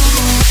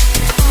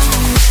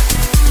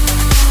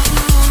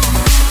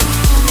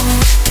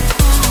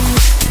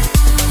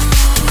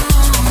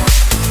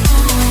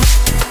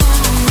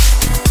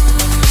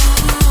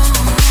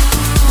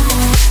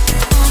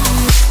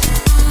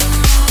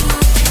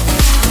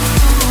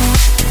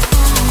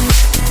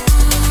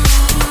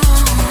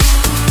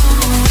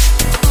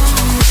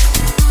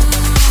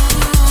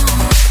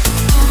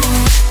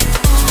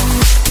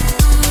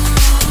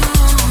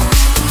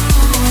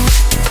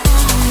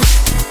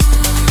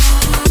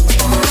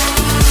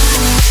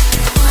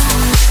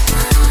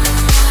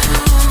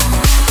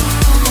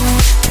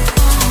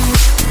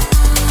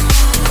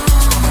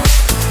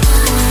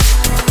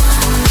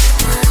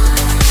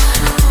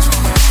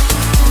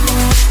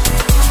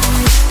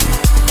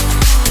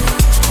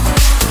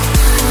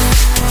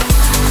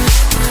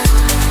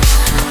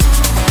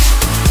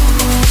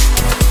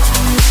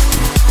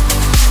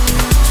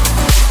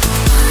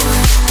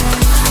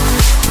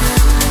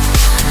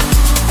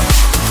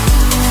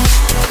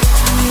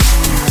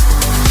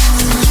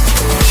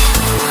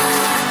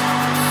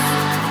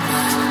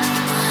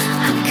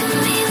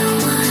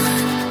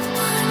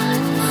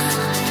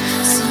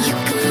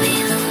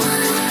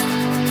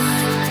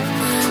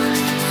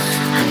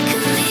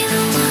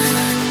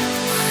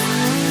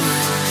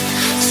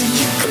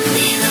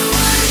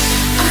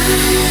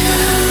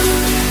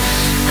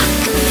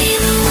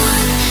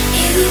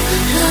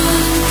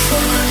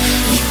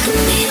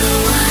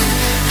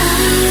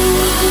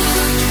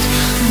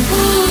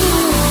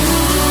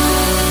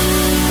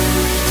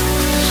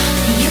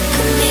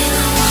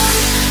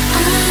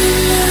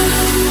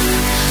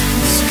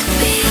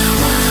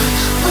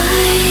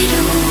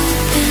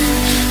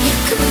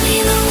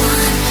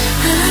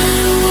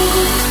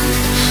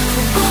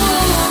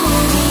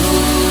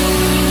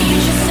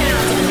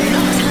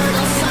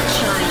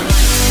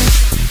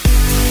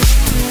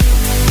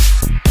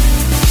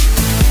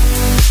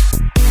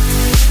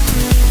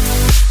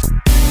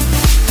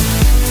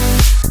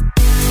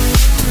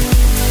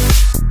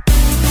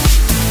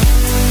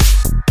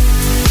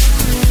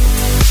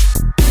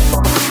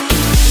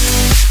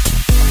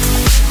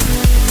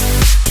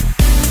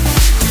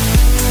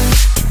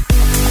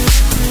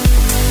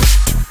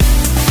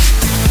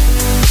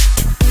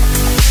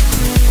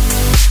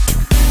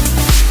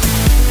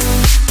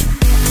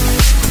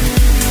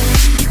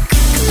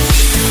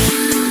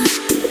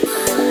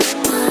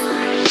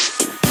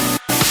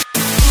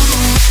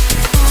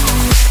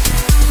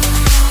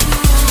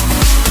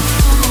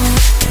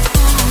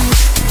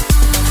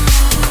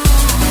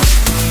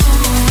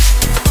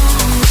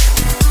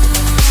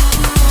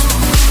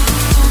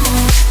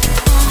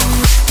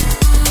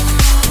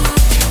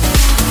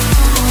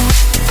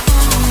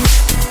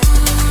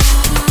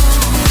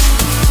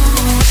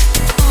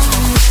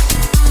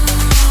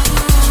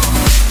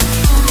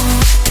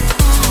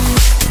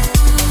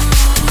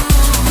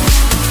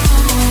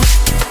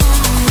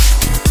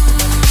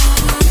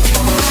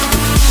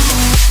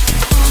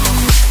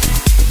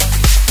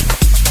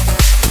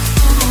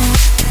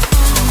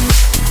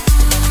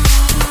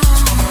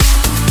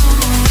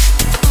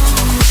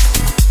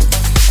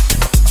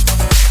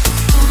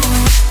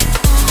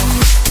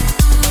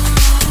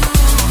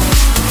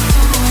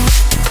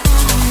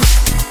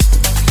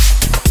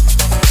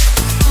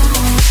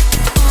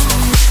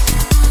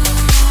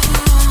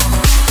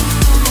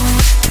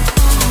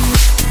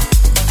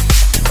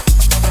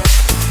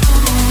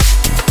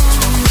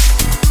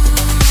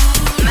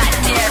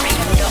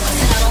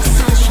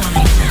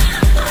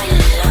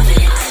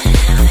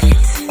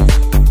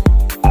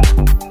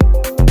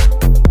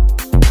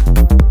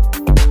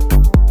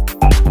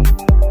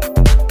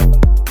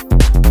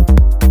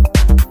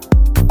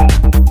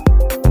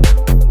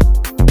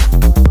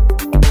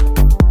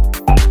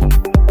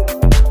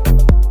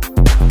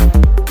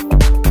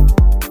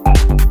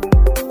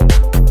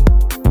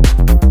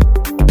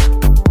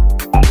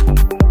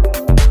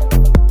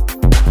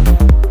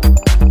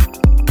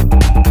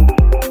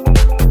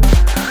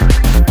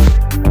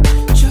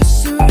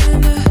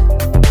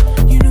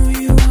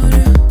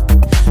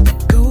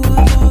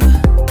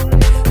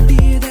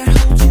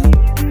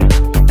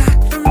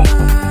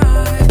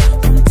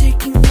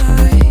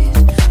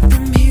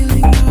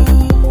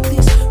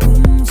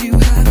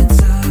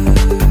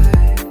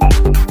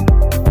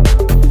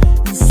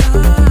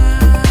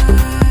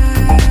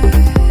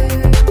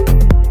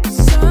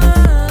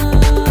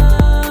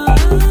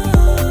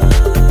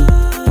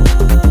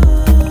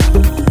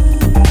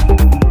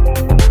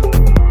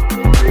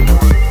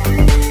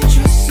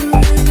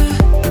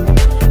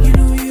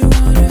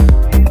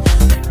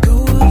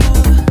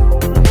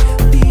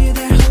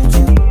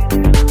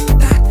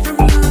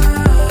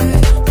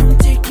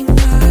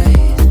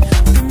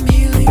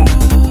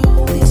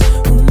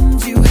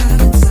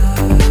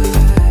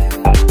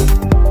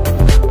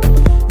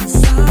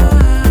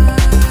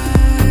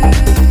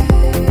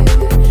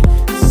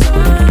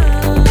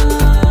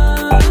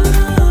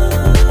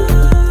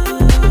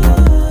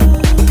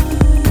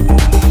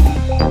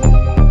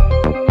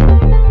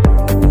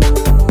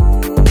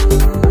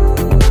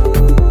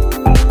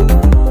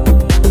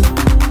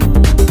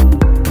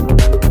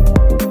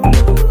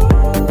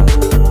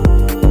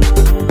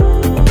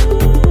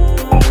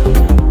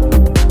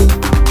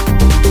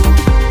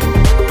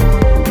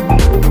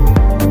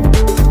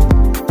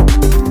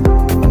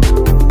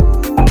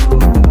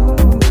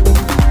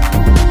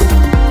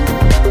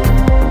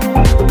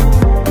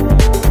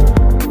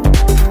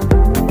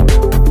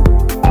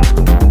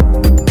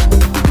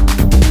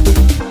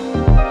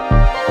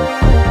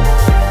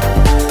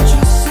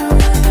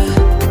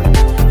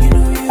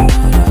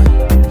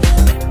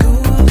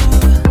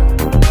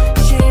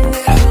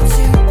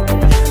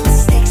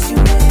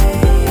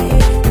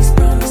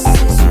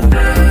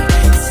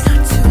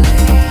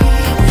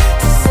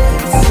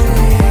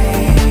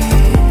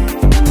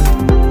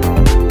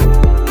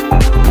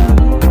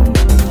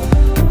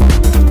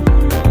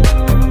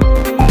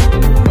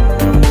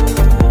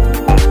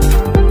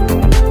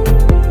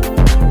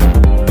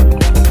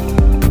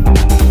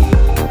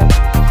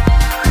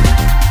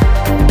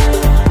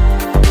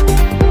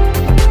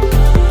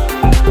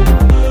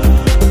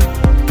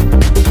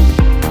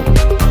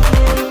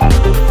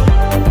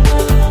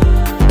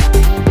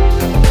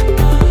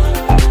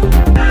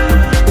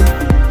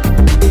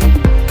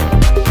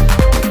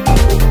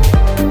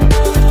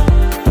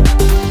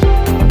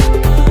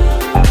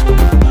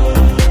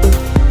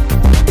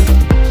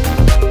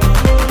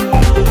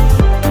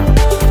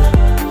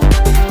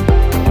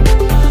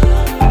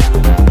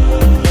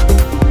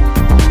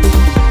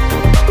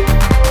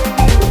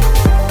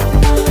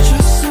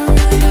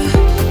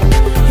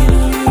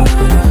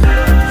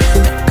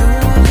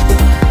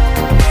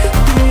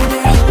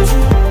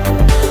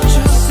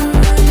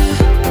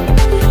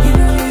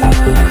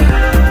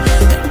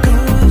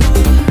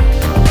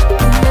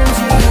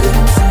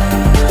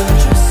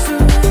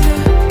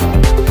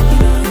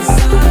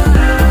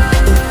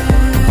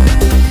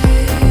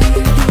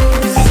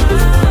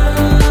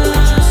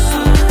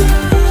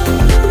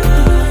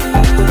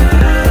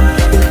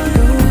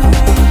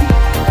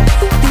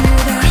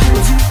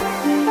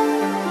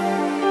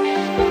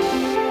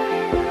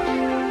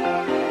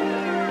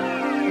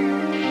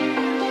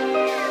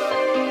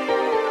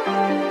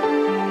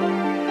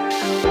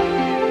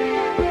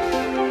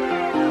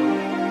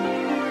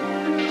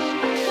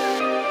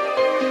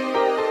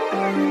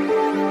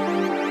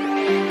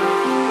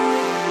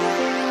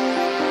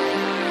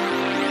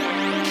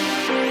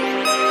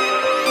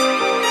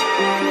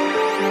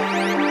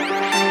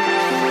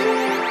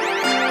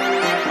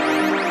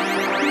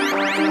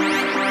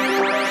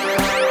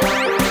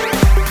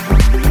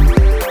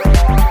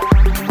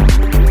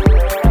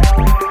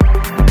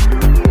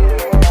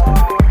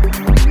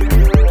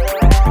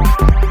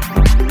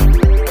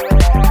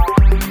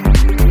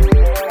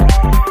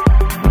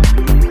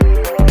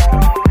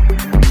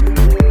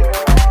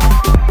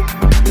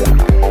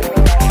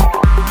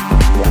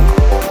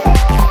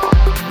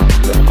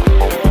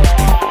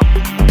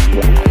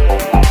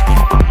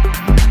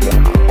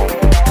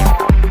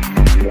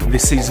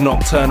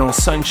 Nocturnal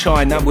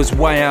Sunshine, that was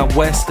Way Out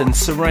West and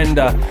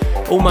Surrender.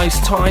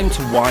 Almost time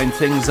to wind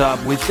things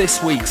up with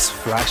this week's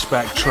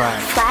flashback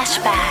track.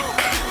 Flashback.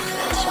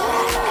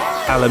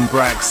 Alan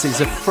Braxe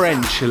is a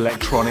French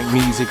electronic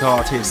music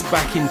artist.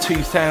 Back in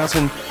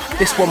 2000,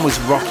 this one was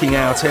rocking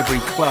out every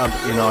club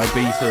in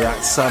Ibiza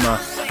that summer,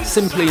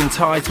 simply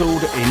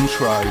entitled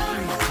Intro.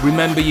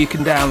 Remember, you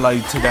can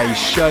download today's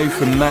show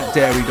from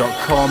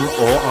mattdarey.com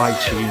or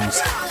iTunes.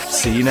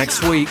 See you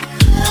next week.